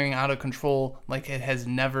spiraling out of control like it has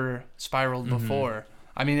never spiraled before.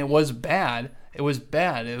 I mean, it was bad. It was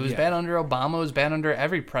bad under Obama. It was bad under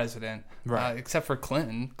every president, except for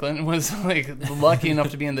Clinton. Clinton was like lucky enough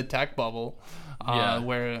to be in the tech bubble,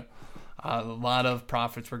 where a lot of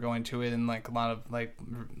profits were going to it, and like a lot of like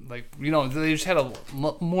you know, they just had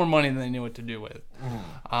more money than they knew what to do with.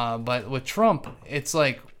 But with Trump, it's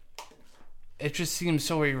like it just seems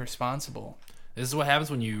so irresponsible. This is what happens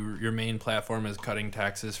when your main platform is cutting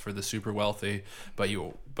taxes for the super wealthy, but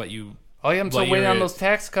you. Oh yeah, I'm still waiting on those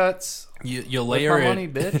tax cuts. You layer my money,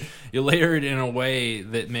 bitch. You layer it in a way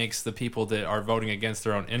that makes the people that are voting against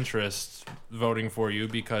their own interests voting for you,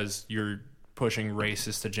 because you're pushing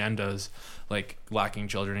racist agendas, like locking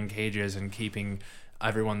children in cages and keeping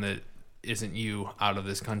everyone that isn't you out of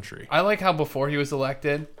this country. I like how before he was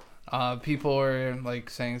elected, people were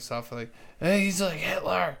like saying stuff like, "Hey, he's like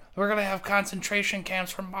Hitler. We're gonna have concentration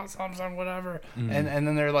camps for Muslims and whatever." And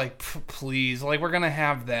then they're like, "Please, like we're gonna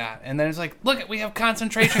have that." And then it's like, "Look, we have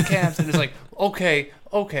concentration camps." And it's like, okay,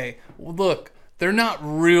 look, they're not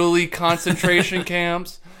really concentration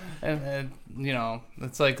camps. And you know,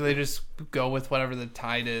 it's like they just go with whatever the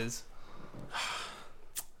tide is.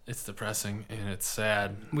 It's depressing and it's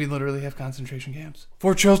sad. We literally have concentration camps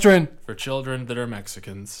for children that are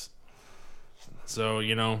Mexicans. So,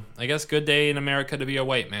 you know, I guess good day in America to be a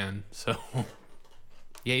white man. So,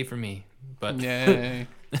 yay for me. But yay,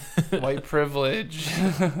 white privilege.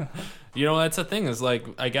 You know, that's the thing, is like,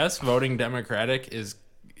 I guess voting Democratic is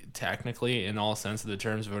technically, in all sense of the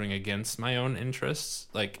terms, voting against my own interests,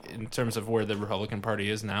 like in terms of where the Republican Party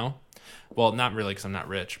is now. Well, not really, because I'm not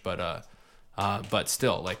rich, but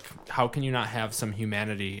still, like, how can you not have some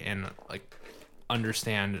humanity and like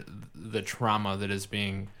understand the trauma that is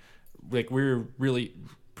being, like, we're really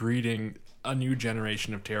breeding a new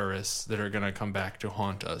generation of terrorists that are going to come back to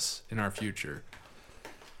haunt us in our future.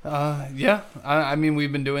 Yeah. I mean,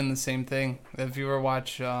 we've been doing the same thing. If you ever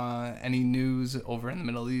watch any news over in the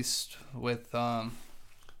Middle East with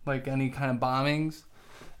like any kind of bombings,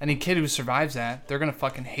 any kid who survives that, they're going to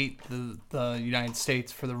fucking hate the United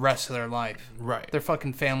States for the rest of their life. Right. Their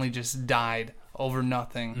fucking family just died over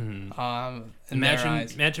nothing.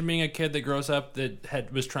 Imagine being a kid that grows up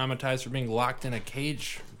that was traumatized for being locked in a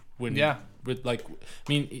cage.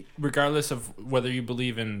 Regardless of whether you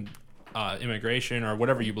believe in immigration or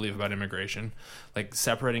whatever you believe about immigration, like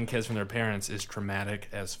separating kids from their parents is traumatic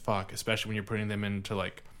as fuck, especially when you're putting them into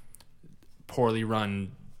like poorly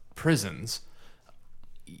run prisons.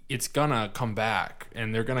 It's gonna come back,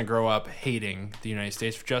 and they're gonna grow up hating the United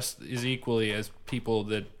States just as equally as people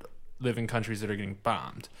that live in countries that are getting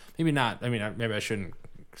bombed. Maybe not. I mean, maybe I shouldn't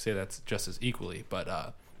say that's just as equally,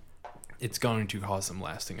 but it's going to cause some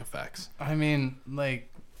lasting effects. I mean, like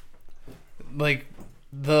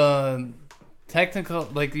the technical,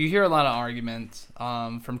 like you hear a lot of arguments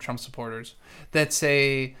from Trump supporters that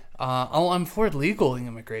say, I'm for legal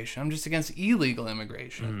immigration. I'm just against illegal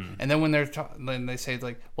immigration. And then when then they say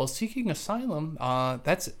like, well, seeking asylum,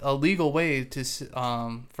 that's a legal way to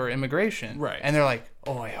for immigration. Right. And they're like,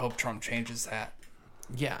 oh, I hope Trump changes that.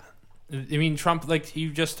 Yeah. I mean, Trump, like, he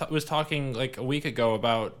just was talking, like, a week ago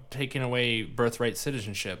about taking away birthright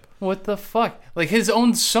citizenship. What the fuck? Like, his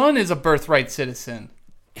own son is a birthright citizen.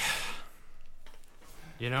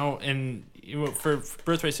 You know, and for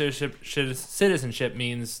birthright citizenship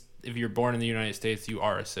means if you're born in the United States, you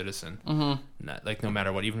are a citizen. Mm-hmm. Like, no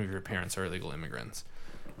matter what, even if your parents are illegal immigrants.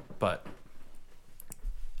 But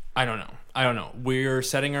I don't know. We're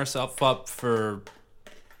setting ourselves up for...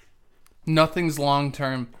 Nothing's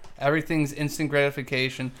long-term. Everything's instant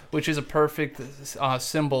gratification, which is a perfect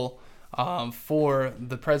symbol for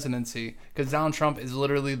the presidency, because Donald Trump is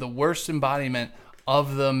literally the worst embodiment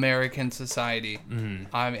of the American society.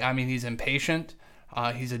 Mm-hmm. I mean, he's impatient.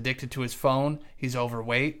 He's addicted to his phone. He's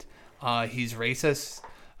overweight. He's racist.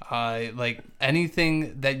 Like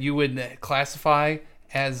anything that you would classify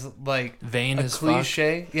as like vain a as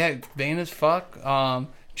cliche. Fuck. Yeah, vain as fuck.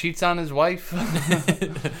 Cheats on his wife.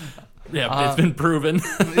 Yeah, it's been proven.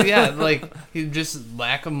 Yeah, like he just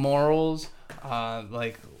lack of morals,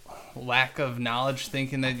 like lack of knowledge,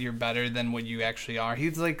 thinking that you're better than what you actually are.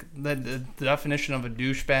 He's like the definition of a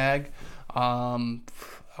douchebag.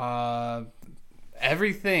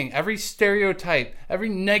 Everything, every stereotype, every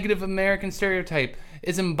negative American stereotype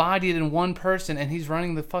is embodied in one person, and he's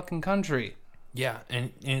running the fucking country. Yeah,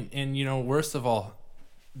 and you know, worst of all,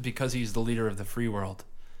 because he's the leader of the free world,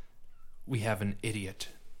 we have an idiot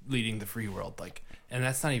leading the free world, like, and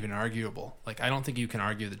that's not even arguable. Like, I don't think you can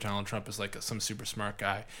argue that Donald Trump is like some super smart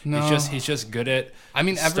guy. No. He's just good at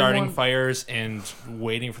starting fires and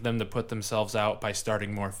waiting for them to put themselves out by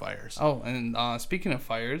starting more fires. Oh, and speaking of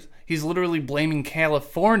fires, he's literally blaming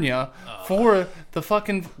California for the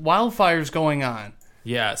fucking wildfires going on.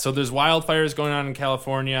 Yeah, so there's wildfires going on in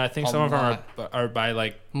California. I think some of them are by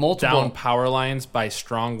like multiple down power lines by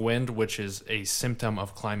strong wind, which is a symptom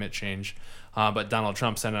of climate change. But Donald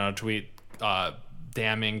Trump sent out a tweet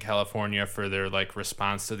damning California for their like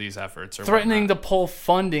response to these efforts, or threatening to pull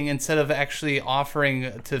funding instead of actually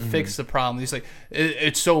offering to fix the problem. He's like,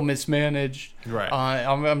 it's so mismanaged. Right.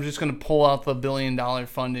 I'm just going to pull out the $1 billion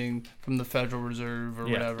funding from the Federal Reserve or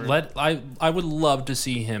whatever. I would love to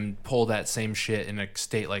see him pull that same shit in a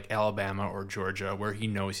state like Alabama or Georgia, where he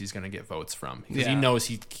knows he's going to get votes from, because he knows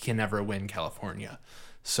he can never win California.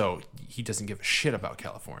 So he doesn't give a shit about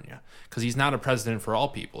California, because he's not a president for all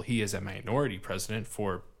people. He is a minority president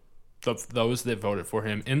for those that voted for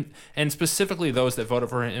him, and specifically those that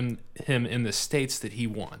voted for him in the states that he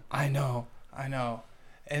won. I know.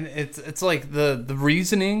 And it's like the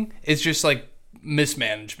reasoning is just like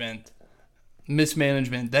mismanagement.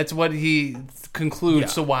 That's what he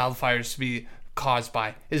concludes the wildfires to be caused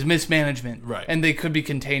by, is mismanagement. Right. And they could be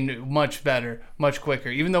contained much better, much quicker.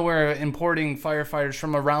 Even though we're importing firefighters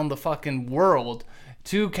from around the fucking world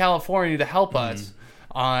to California to help us,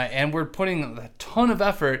 and we're putting a ton of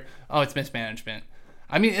effort. Oh, it's mismanagement.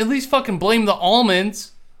 I mean, at least fucking blame the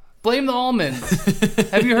almonds. Blame the almonds.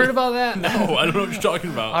 Have you heard about that? No, I don't know what you're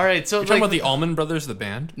talking about. All right, so you're talking about the Allman Brothers, the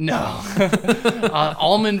band? No.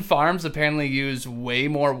 Almond farms apparently use way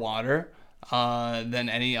more water than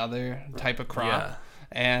any other type of crop. Yeah.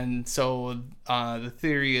 And so the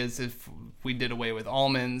theory is if we did away with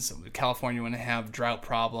almonds, California wouldn't have drought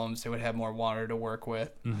problems. They would have more water to work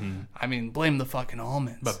with. Mm-hmm. I mean, blame the fucking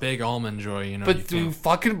almonds. But big almond joy, you know. But do you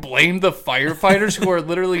fucking blame the firefighters who are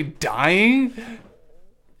literally dying?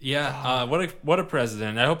 Yeah, what a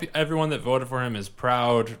president. I hope everyone that voted for him is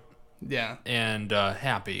proud Yeah. and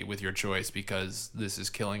happy with your choice, because this is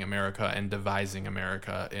killing America and devising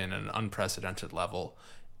America in an unprecedented level.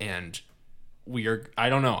 And I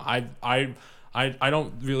don't know. I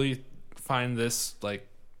don't really find this like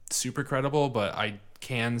super credible, but I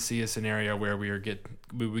can see a scenario where we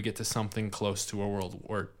get to something close to a world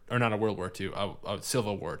war, or not a World War II, a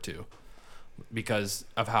Civil War II, because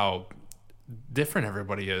of how different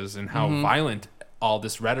everybody is and how violent all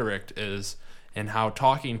this rhetoric is, and how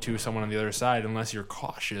talking to someone on the other side, unless you're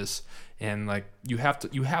cautious and like you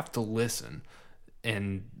have to listen,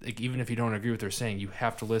 and like even if you don't agree with what they're saying, you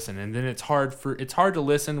have to listen. And then it's hard to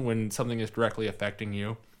listen when something is directly affecting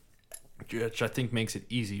you, which I think makes it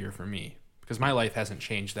easier for me, because my life hasn't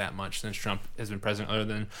changed that much since Trump has been president, other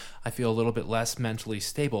than I feel a little bit less mentally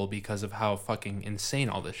stable because of how fucking insane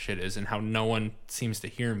all this shit is and how no one seems to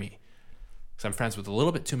hear me. Because I'm friends with a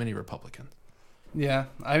little bit too many Republicans. Yeah.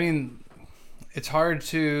 I mean, it's hard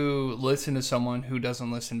to listen to someone who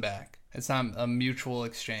doesn't listen back. It's not a mutual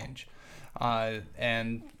exchange.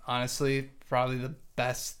 And honestly, probably the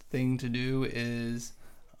best thing to do is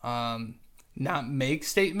not make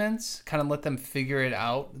statements, kind of let them figure it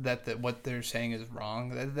out that what they're saying is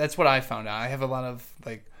wrong. That's what I found out. I have a lot of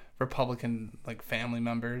like Republican like family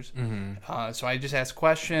members, so I just ask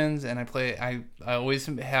questions and I always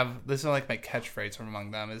have, this is like my catchphrase from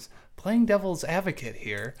among them is playing devil's advocate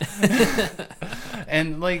here.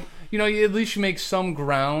 And like, you know, at least you make some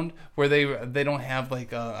ground where they don't have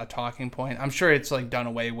like a talking point. I'm sure it's like done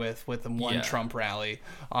away with the one Trump rally,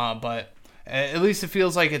 but at least it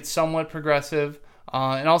feels like it's somewhat progressive.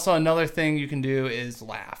 And also another thing you can do is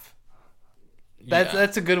laugh.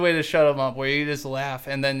 That's a good way to shut them up, where you just laugh,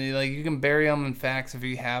 and then you can bury them in facts if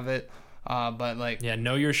you have it. But like,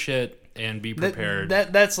 know your shit and be prepared.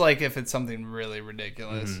 That's like if it's something really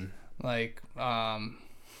ridiculous. Like, I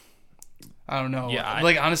don't know. Yeah,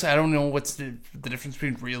 honestly, I don't know what's the difference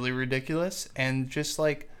between really ridiculous and just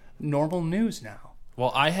like normal news now.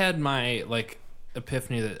 Well, I had my like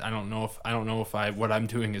epiphany that I don't know if what I'm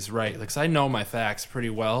doing is right. Like, 'cause I know my facts pretty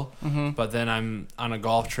well, but then I'm on a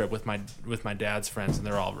golf trip with my dad's friends, and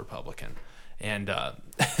they're all Republican, and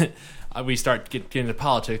we start getting into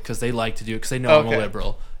politics because they like to do it because they know I'm a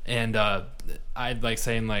liberal, and I'd like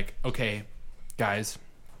saying like, okay, guys,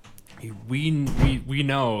 we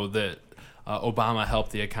know that Obama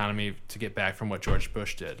helped the economy to get back from what George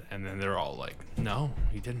Bush did, and then they're all like, no,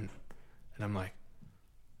 he didn't, and I'm like,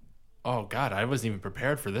 oh God, I wasn't even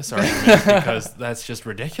prepared for this argument because that's just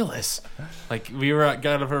ridiculous. Like, we got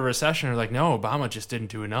out of a recession, and we're like, no, Obama just didn't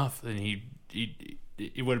do enough, and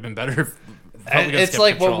it would have been better if Republicans it's kept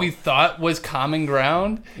like control. what we thought was common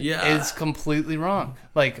ground Yeah. is completely wrong.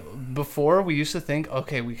 Like, before we used to think,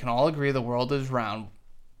 okay, we can all agree the world is round.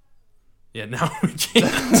 Yeah, now we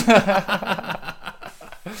can't.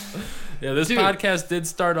 Yeah, this podcast did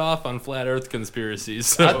start off on flat Earth conspiracies.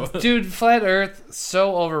 So. Dude, flat Earth,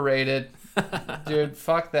 so overrated. Dude,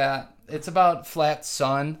 fuck that. It's about flat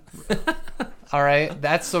sun. All right,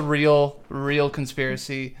 that's the real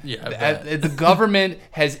conspiracy. Yeah, the government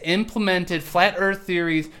has implemented flat Earth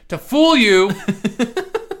theories to fool you.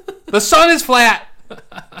 The sun is flat.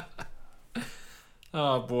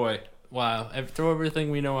 Oh boy. Wow, throw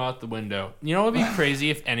everything we know out the window. You know what would be crazy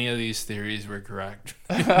if any of these theories were correct?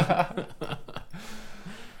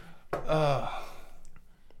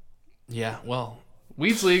 Yeah, well.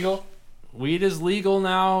 Weed's legal. Weed is legal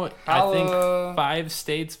now. I think 5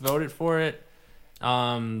 states voted for it.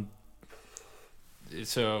 So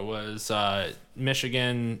it was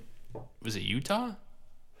Michigan. Was it Utah?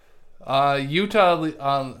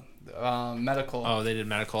 Utah medical. Oh, they did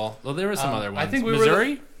medical. Well, there were some other ones. I think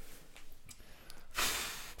Missouri?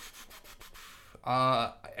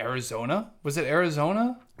 Arizona? Was it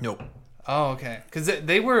Arizona? Nope. Oh, okay. Because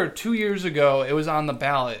they were 2 years ago. It was on the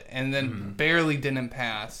ballot and then barely didn't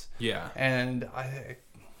pass. Yeah. And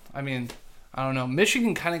I mean, I don't know.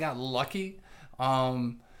 Michigan kind of got lucky,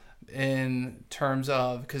 in terms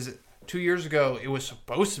of, because 2 years ago it was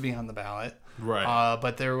supposed to be on the ballot. Right.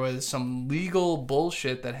 But there was some legal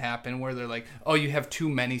bullshit that happened where they're like, oh, you have too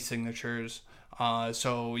many signatures,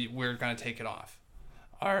 so we're gonna take it off.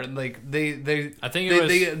 Or like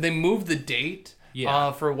they moved the date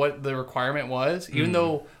for what the requirement was, even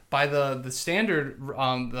though by the standard,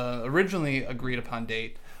 the originally agreed upon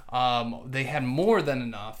date, they had more than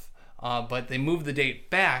enough, but they moved the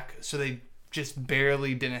date back, so they just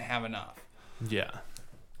barely didn't have enough. Yeah.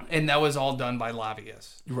 And that was all done by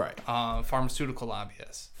lobbyists. Right. Pharmaceutical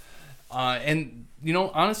lobbyists. And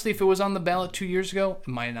honestly, if it was on the ballot 2 years ago, it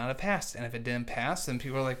might not have passed. And if it didn't pass, then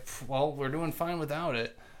people are like, well, we're doing fine without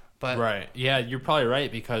it. But right. Yeah, you're probably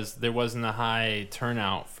right because there wasn't a high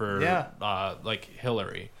turnout for like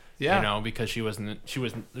Hillary. Yeah. Because she wasn't.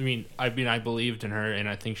 I believed in her and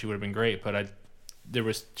I think she would have been great, but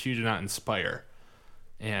she did not inspire.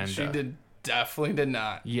 And she definitely did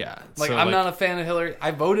not. Yeah. Like, so, I'm not a fan of Hillary.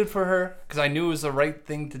 I voted for her because I knew it was the right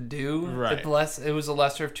thing to do. Right. It was the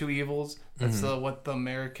lesser of two evils. That's what the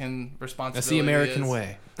American responsibility is. That's the American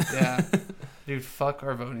way. Yeah. Dude, fuck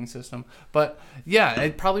our voting system. But, yeah,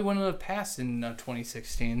 it probably wouldn't have passed in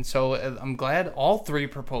 2016. So I'm glad all three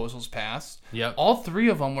proposals passed. Yep. All three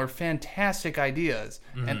of them were fantastic ideas.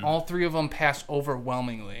 And all three of them passed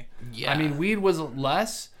overwhelmingly. Yeah. I mean, weed was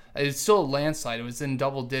less. It's still a landslide. It was in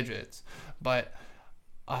double digits. But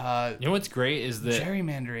what's great is that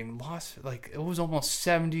gerrymandering lost, it was almost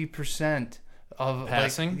 70% of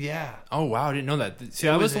passing. Yeah. Oh wow, I didn't know that. See,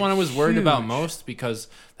 It that was was the one I was worried about huge. most because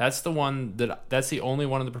that's the only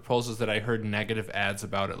one of the proposals that I heard negative ads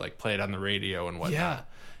about it, like played on the radio and whatnot. Yeah,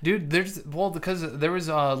 dude. Because there was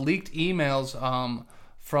leaked emails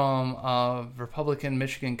from Republican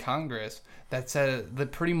Michigan Congress that said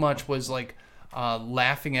that pretty much was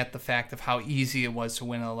laughing at the fact of how easy it was to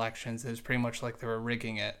win elections. It was pretty much like they were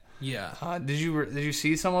rigging it. Yeah. Did you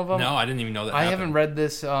see some of them? No, I didn't even know that. I happened. haven't read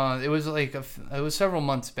this. It was it was several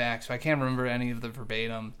months back, so I can't remember any of the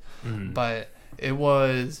verbatim. But it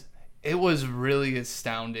was really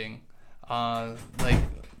astounding,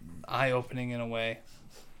 eye-opening in a way.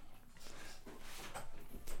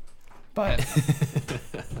 But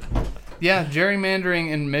yeah,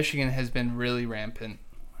 gerrymandering in Michigan has been really rampant.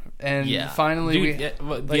 And finally,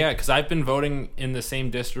 because I've been voting in the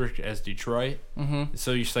same district as Detroit. Mm-hmm.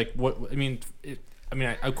 So you're just like, what? I mean,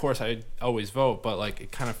 of course, I always vote, but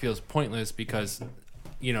it kind of feels pointless because,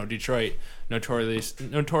 Detroit,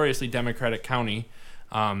 notoriously Democratic county,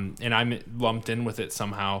 and I'm lumped in with it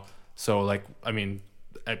somehow. So I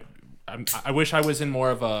wish I was in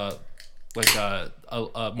more of a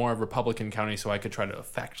more of Republican county so I could try to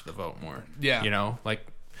affect the vote more. Yeah.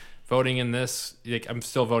 Voting in this, I'm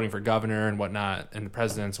still voting for governor and whatnot, and the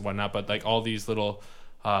presidents and whatnot, but all these little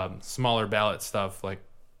smaller ballot stuff,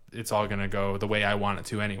 it's all gonna go the way I want it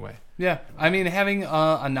to anyway. Yeah, I mean, having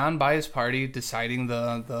a non-biased party deciding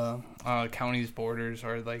the county's borders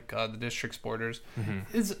or the district's borders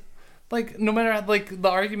is no matter the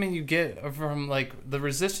argument you get from the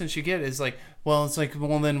resistance you get is well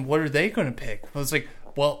then what are they gonna pick? Well, it's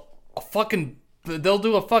they'll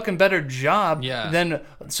do a fucking better job than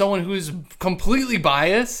someone who's completely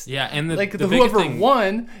biased. Yeah, and the whoever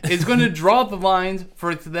won is going to draw the lines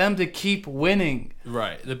for them to keep winning.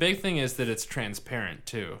 Right. The big thing is that it's transparent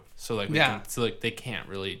too, so they can't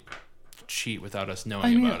really cheat without us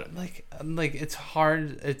knowing about it. It's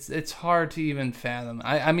hard. It's hard to even fathom.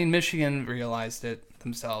 I mean, Michigan realized it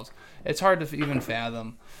themselves. It's hard to even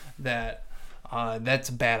fathom that that's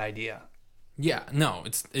a bad idea. Yeah, no,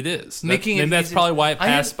 it is. And that's probably why it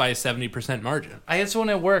passed by a 70% margin. I had someone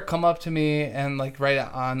at work come up to me and right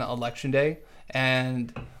on election day,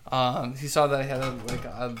 and he saw that I had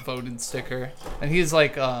a voted sticker, and he's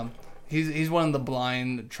he's one of the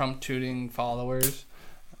blind Trump tooting followers,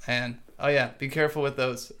 and oh yeah, be careful with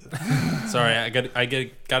those. Sorry, I got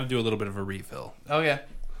to do a little bit of a refill. Oh yeah,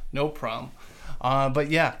 no problem.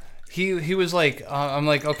 But yeah. He was I'm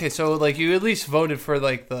okay, so you at least voted for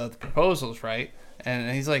the proposals, right?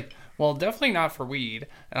 And he's well, definitely not for weed.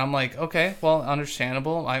 And I'm okay, well,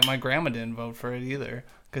 understandable. My grandma didn't vote for it either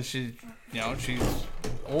because she's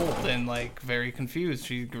old and very confused.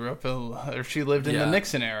 She grew up she lived in the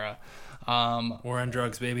Nixon era. War on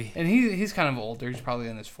drugs, baby. And he's kind of older. He's probably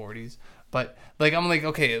in his 40s. But I'm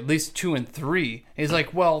okay, at least 2 and 3. He's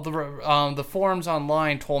well, the forums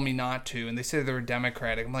online told me not to, and they say they were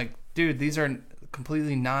Democratic. I'm dude, these are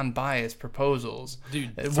completely non-biased proposals.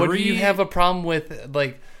 Dude, what do you have a problem with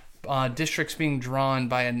districts being drawn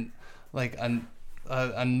by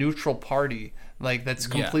a neutral party that's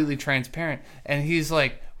completely transparent? And he's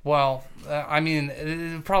well, I mean,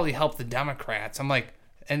 it would probably help the Democrats. I'm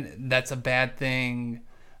and that's a bad thing.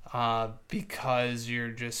 Because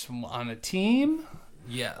you're just on a team.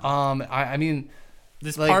 Yeah. I mean,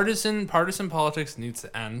 this partisan politics needs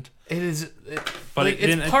to end. It is, but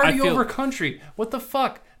it's party over country. What the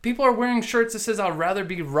fuck? People are wearing shirts that says "I'd rather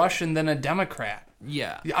be Russian than a Democrat."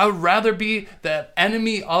 Yeah. I would rather be the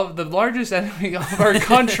largest enemy of our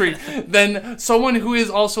country than someone who is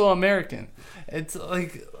also American. It's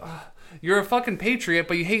you're a fucking patriot,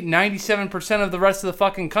 but you hate 97% of the rest of the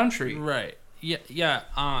fucking country. Right. Yeah.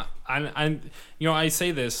 I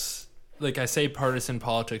say this, like I say partisan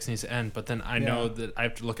politics needs to end, but then I know that I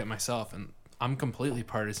have to look at myself, and I'm completely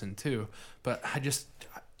partisan too. But I just,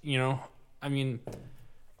 I mean,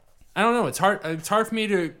 I don't know. It's hard. It's hard for me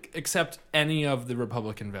to accept any of the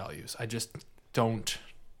Republican values. I just don't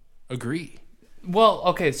agree. Well,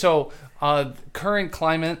 okay, so current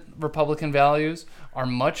climate Republican values are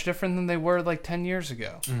much different than they were like 10 years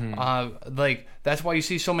ago. Like that's why you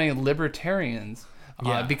see so many libertarians.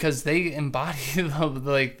 Because they embody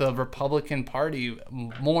the Republican Party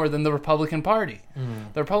more than the Republican Party.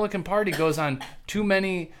 The Republican Party goes on too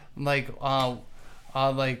many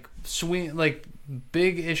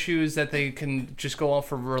big issues that they can just go out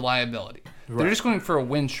for reliability. Right. They're just going for a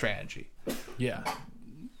win strategy. Yeah.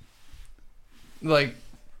 Like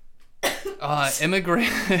immigrant.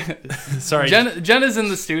 Sorry, Jenna's in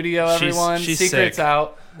the studio. Everyone, she's secrets sick.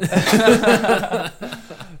 out.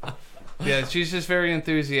 Yeah, she's just very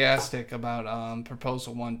enthusiastic about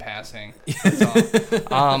Proposal 1 passing. That's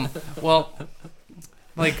all. Well,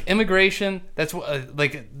 like immigration, that's what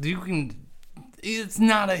you can. It's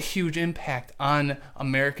not a huge impact on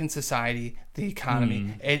American society, the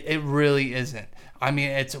economy. It really isn't. I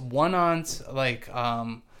mean, it's what's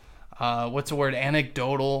the word?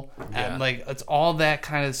 Anecdotal, and it's all that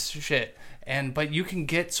kind of shit. But you can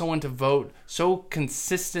get someone to vote so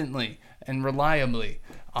consistently and reliably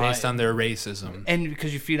based on their racism, and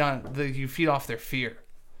because you feed off their fear.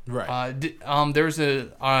 Right. There's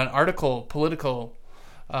an article, Political,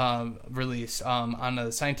 released on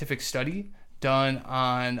a scientific study done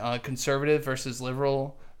on conservative versus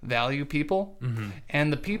liberal value people,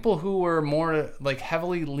 and the people who were more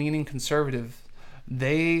heavily leaning conservative,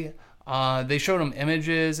 they showed them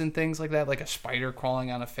images and things like that, like a spider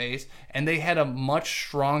crawling on a face, and they had a much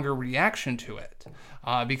stronger reaction to it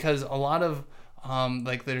because a lot of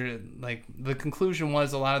the conclusion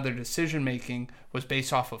was a lot of their decision making was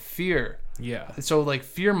based off of fear. Yeah. So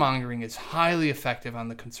fear mongering is highly effective on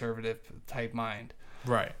the conservative type mind.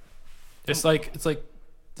 Right. It's like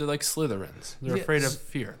they're like Slytherins. They're afraid of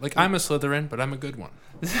fear. Like I'm a Slytherin, but I'm a good one.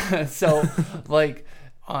 So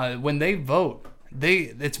when they vote,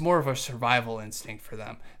 it's more of a survival instinct for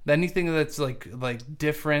them. Anything that's like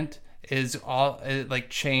different is all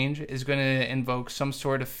change is going to invoke some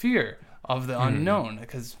sort of fear of the unknown,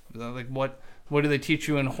 because what do they teach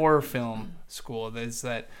you in horror film school? Is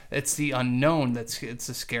that it's the unknown it's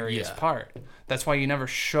the scariest part. That's why you never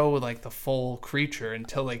show the full creature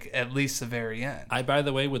until at least the very end. I, by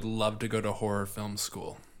the way, would love to go to horror film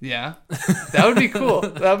school. Yeah, that would be cool.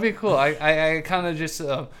 That would be cool. I kind of just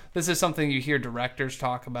this is something you hear directors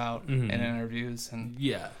talk about in interviews, and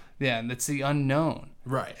and it's the unknown.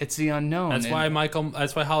 Right. It's the unknown. That's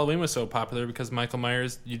why Halloween was so popular, because Michael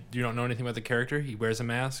Myers, you don't know anything about the character. He wears a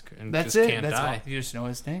mask and that's just it. can't That's die. All. You just know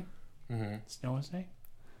his name. Just know his name.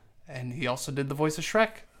 And he also did the voice of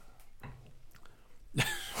Shrek.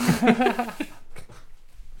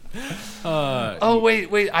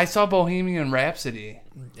 Wait! I saw Bohemian Rhapsody.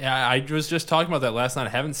 Yeah, I was just talking about that last night. I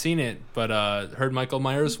haven't seen it, but heard Michael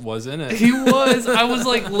Myers was in it. He was. I was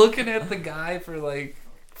looking at the guy for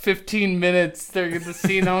 15 minutes during the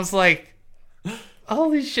scene. I was like,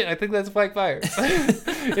 holy shit! I think that's Mike Myers.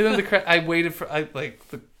 And then I waited for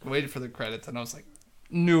the credits, and I was like,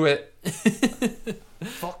 knew it.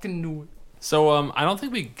 Fucking knew it. So I don't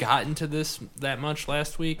think we got into this that much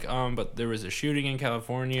last week, but there was a shooting in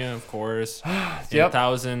California, of course. Yep.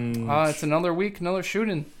 It's another week, another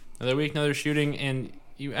shooting. Another shooting, and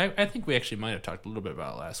I think we actually might have talked a little bit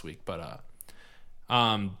about it last week, but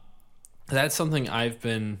that's something I've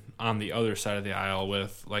been on the other side of the aisle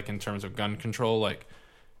with, in terms of gun control.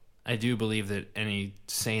 I do believe that any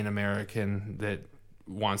sane American that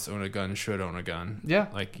wants to own a gun should own a gun. Yeah.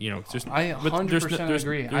 I 100%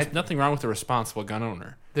 agree. There's nothing wrong with a responsible gun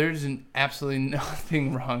owner. There's absolutely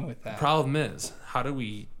nothing wrong with that. The problem is, how do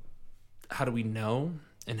we know,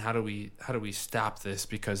 and how do we stop this?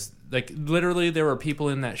 Because literally there were people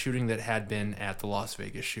in that shooting that had been at the Las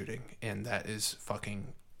Vegas shooting, and that is fucking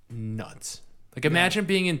nuts. Imagine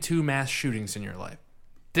being in 2 mass shootings in your life.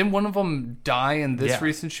 Didn't one of them die in this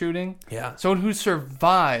recent shooting? Yeah. Someone who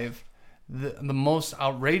survived the most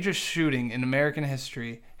outrageous shooting in American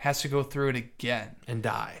history has to go through it again and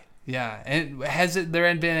die. Yeah, and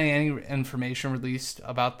there been any information released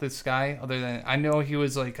about this guy other than I know he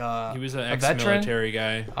was he was an ex-military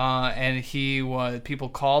veteran, guy, and people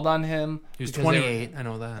called on him. He was 28. I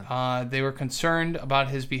know that. They were concerned about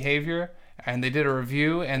his behavior, and they did a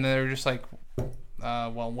review, and they were just like,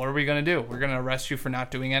 "Well, what are we gonna do? We're gonna arrest you for not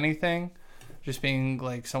doing anything." Just being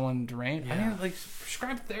someone deranged. Yeah. I mean,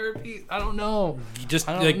 prescribe therapy. I don't know. I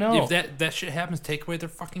don't know. If that shit happens, take away their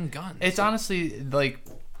fucking guns. It's honestly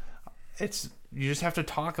you just have to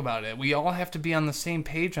talk about it. We all have to be on the same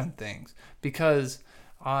page on things, because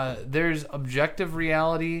there's objective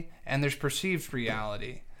reality and there's perceived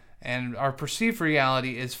reality. And our perceived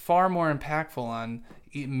reality is far more impactful on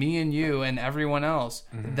me and you and everyone else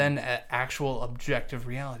than actual objective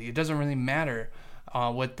reality. It doesn't really matter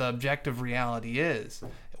what the objective reality is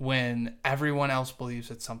when everyone else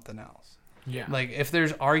believes it's something else. Yeah. Like, if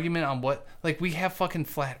there's argument on what... Like, we have fucking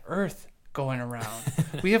flat Earth going around.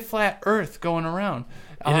 We have flat Earth going around.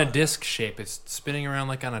 In a disc shape. It's spinning around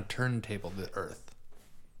like on a turntable, the Earth.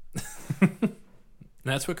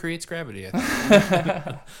 That's what creates gravity, I think.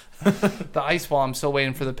 The ice wall, I'm still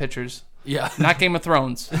waiting for the pictures. Yeah. Not Game of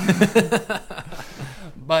Thrones.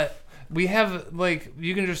 But we have, like,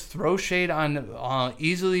 you can just throw shade on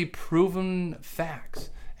easily proven facts.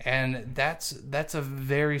 And that's a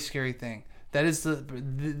very scary thing. That is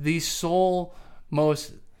the sole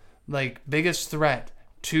most, like, biggest threat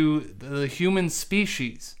to the human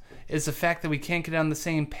species is the fact that we can't get on the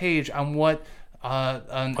same page on what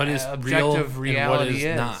is objective real reality and what is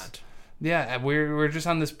is. not. Yeah, we're just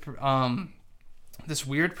on this this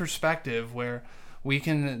weird perspective where we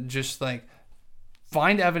can just, like,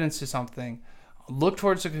 find evidence to something, look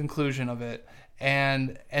towards the conclusion of it,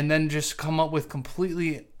 and then just come up with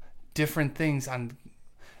completely different things on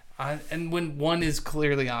and when one is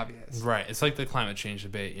clearly obvious. Right. It's like the climate change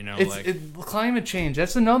debate, you know? Climate change,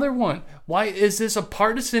 that's another one. Why is this a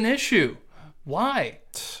partisan issue? Why?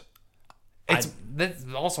 There's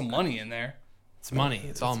also money in there. It's money.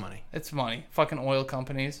 It's all money. It's money. Fucking oil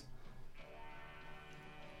companies.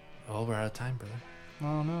 Well, we're out of time, brother.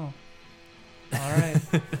 Oh, no. All right.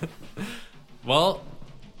 Well,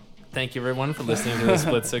 thank you, everyone, for listening to the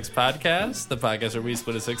Split Six podcast, the podcast where we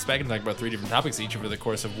split a six-pack and talk about 3 different topics, each over the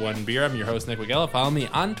course of one beer. I'm your host, Nick Wagella. Follow me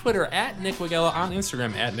on Twitter at Nick Wagella, on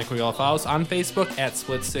Instagram at Nick Wagella. Follow us on Facebook at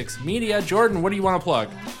Split Six Media. Jordan, what do you want to plug?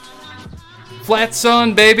 Flat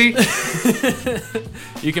Sun, baby.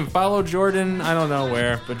 You can follow Jordan, I don't know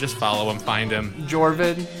where, but just follow him, find him.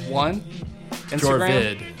 Jorvid1.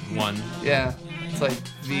 Instagram. Jorvid1. Yeah. It's like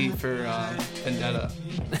V for Vendetta.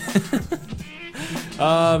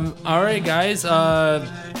 All right, guys.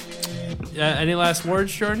 Any last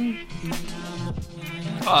words, Jordan?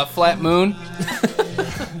 Flat Moon.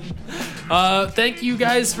 Thank you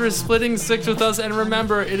guys for splitting six with us, and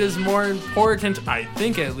remember, it is more important, I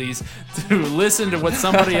think at least, to listen to what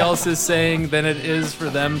somebody else is saying than it is for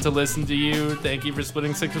them to listen to you. Thank you for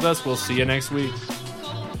splitting six with us. We'll see you next week.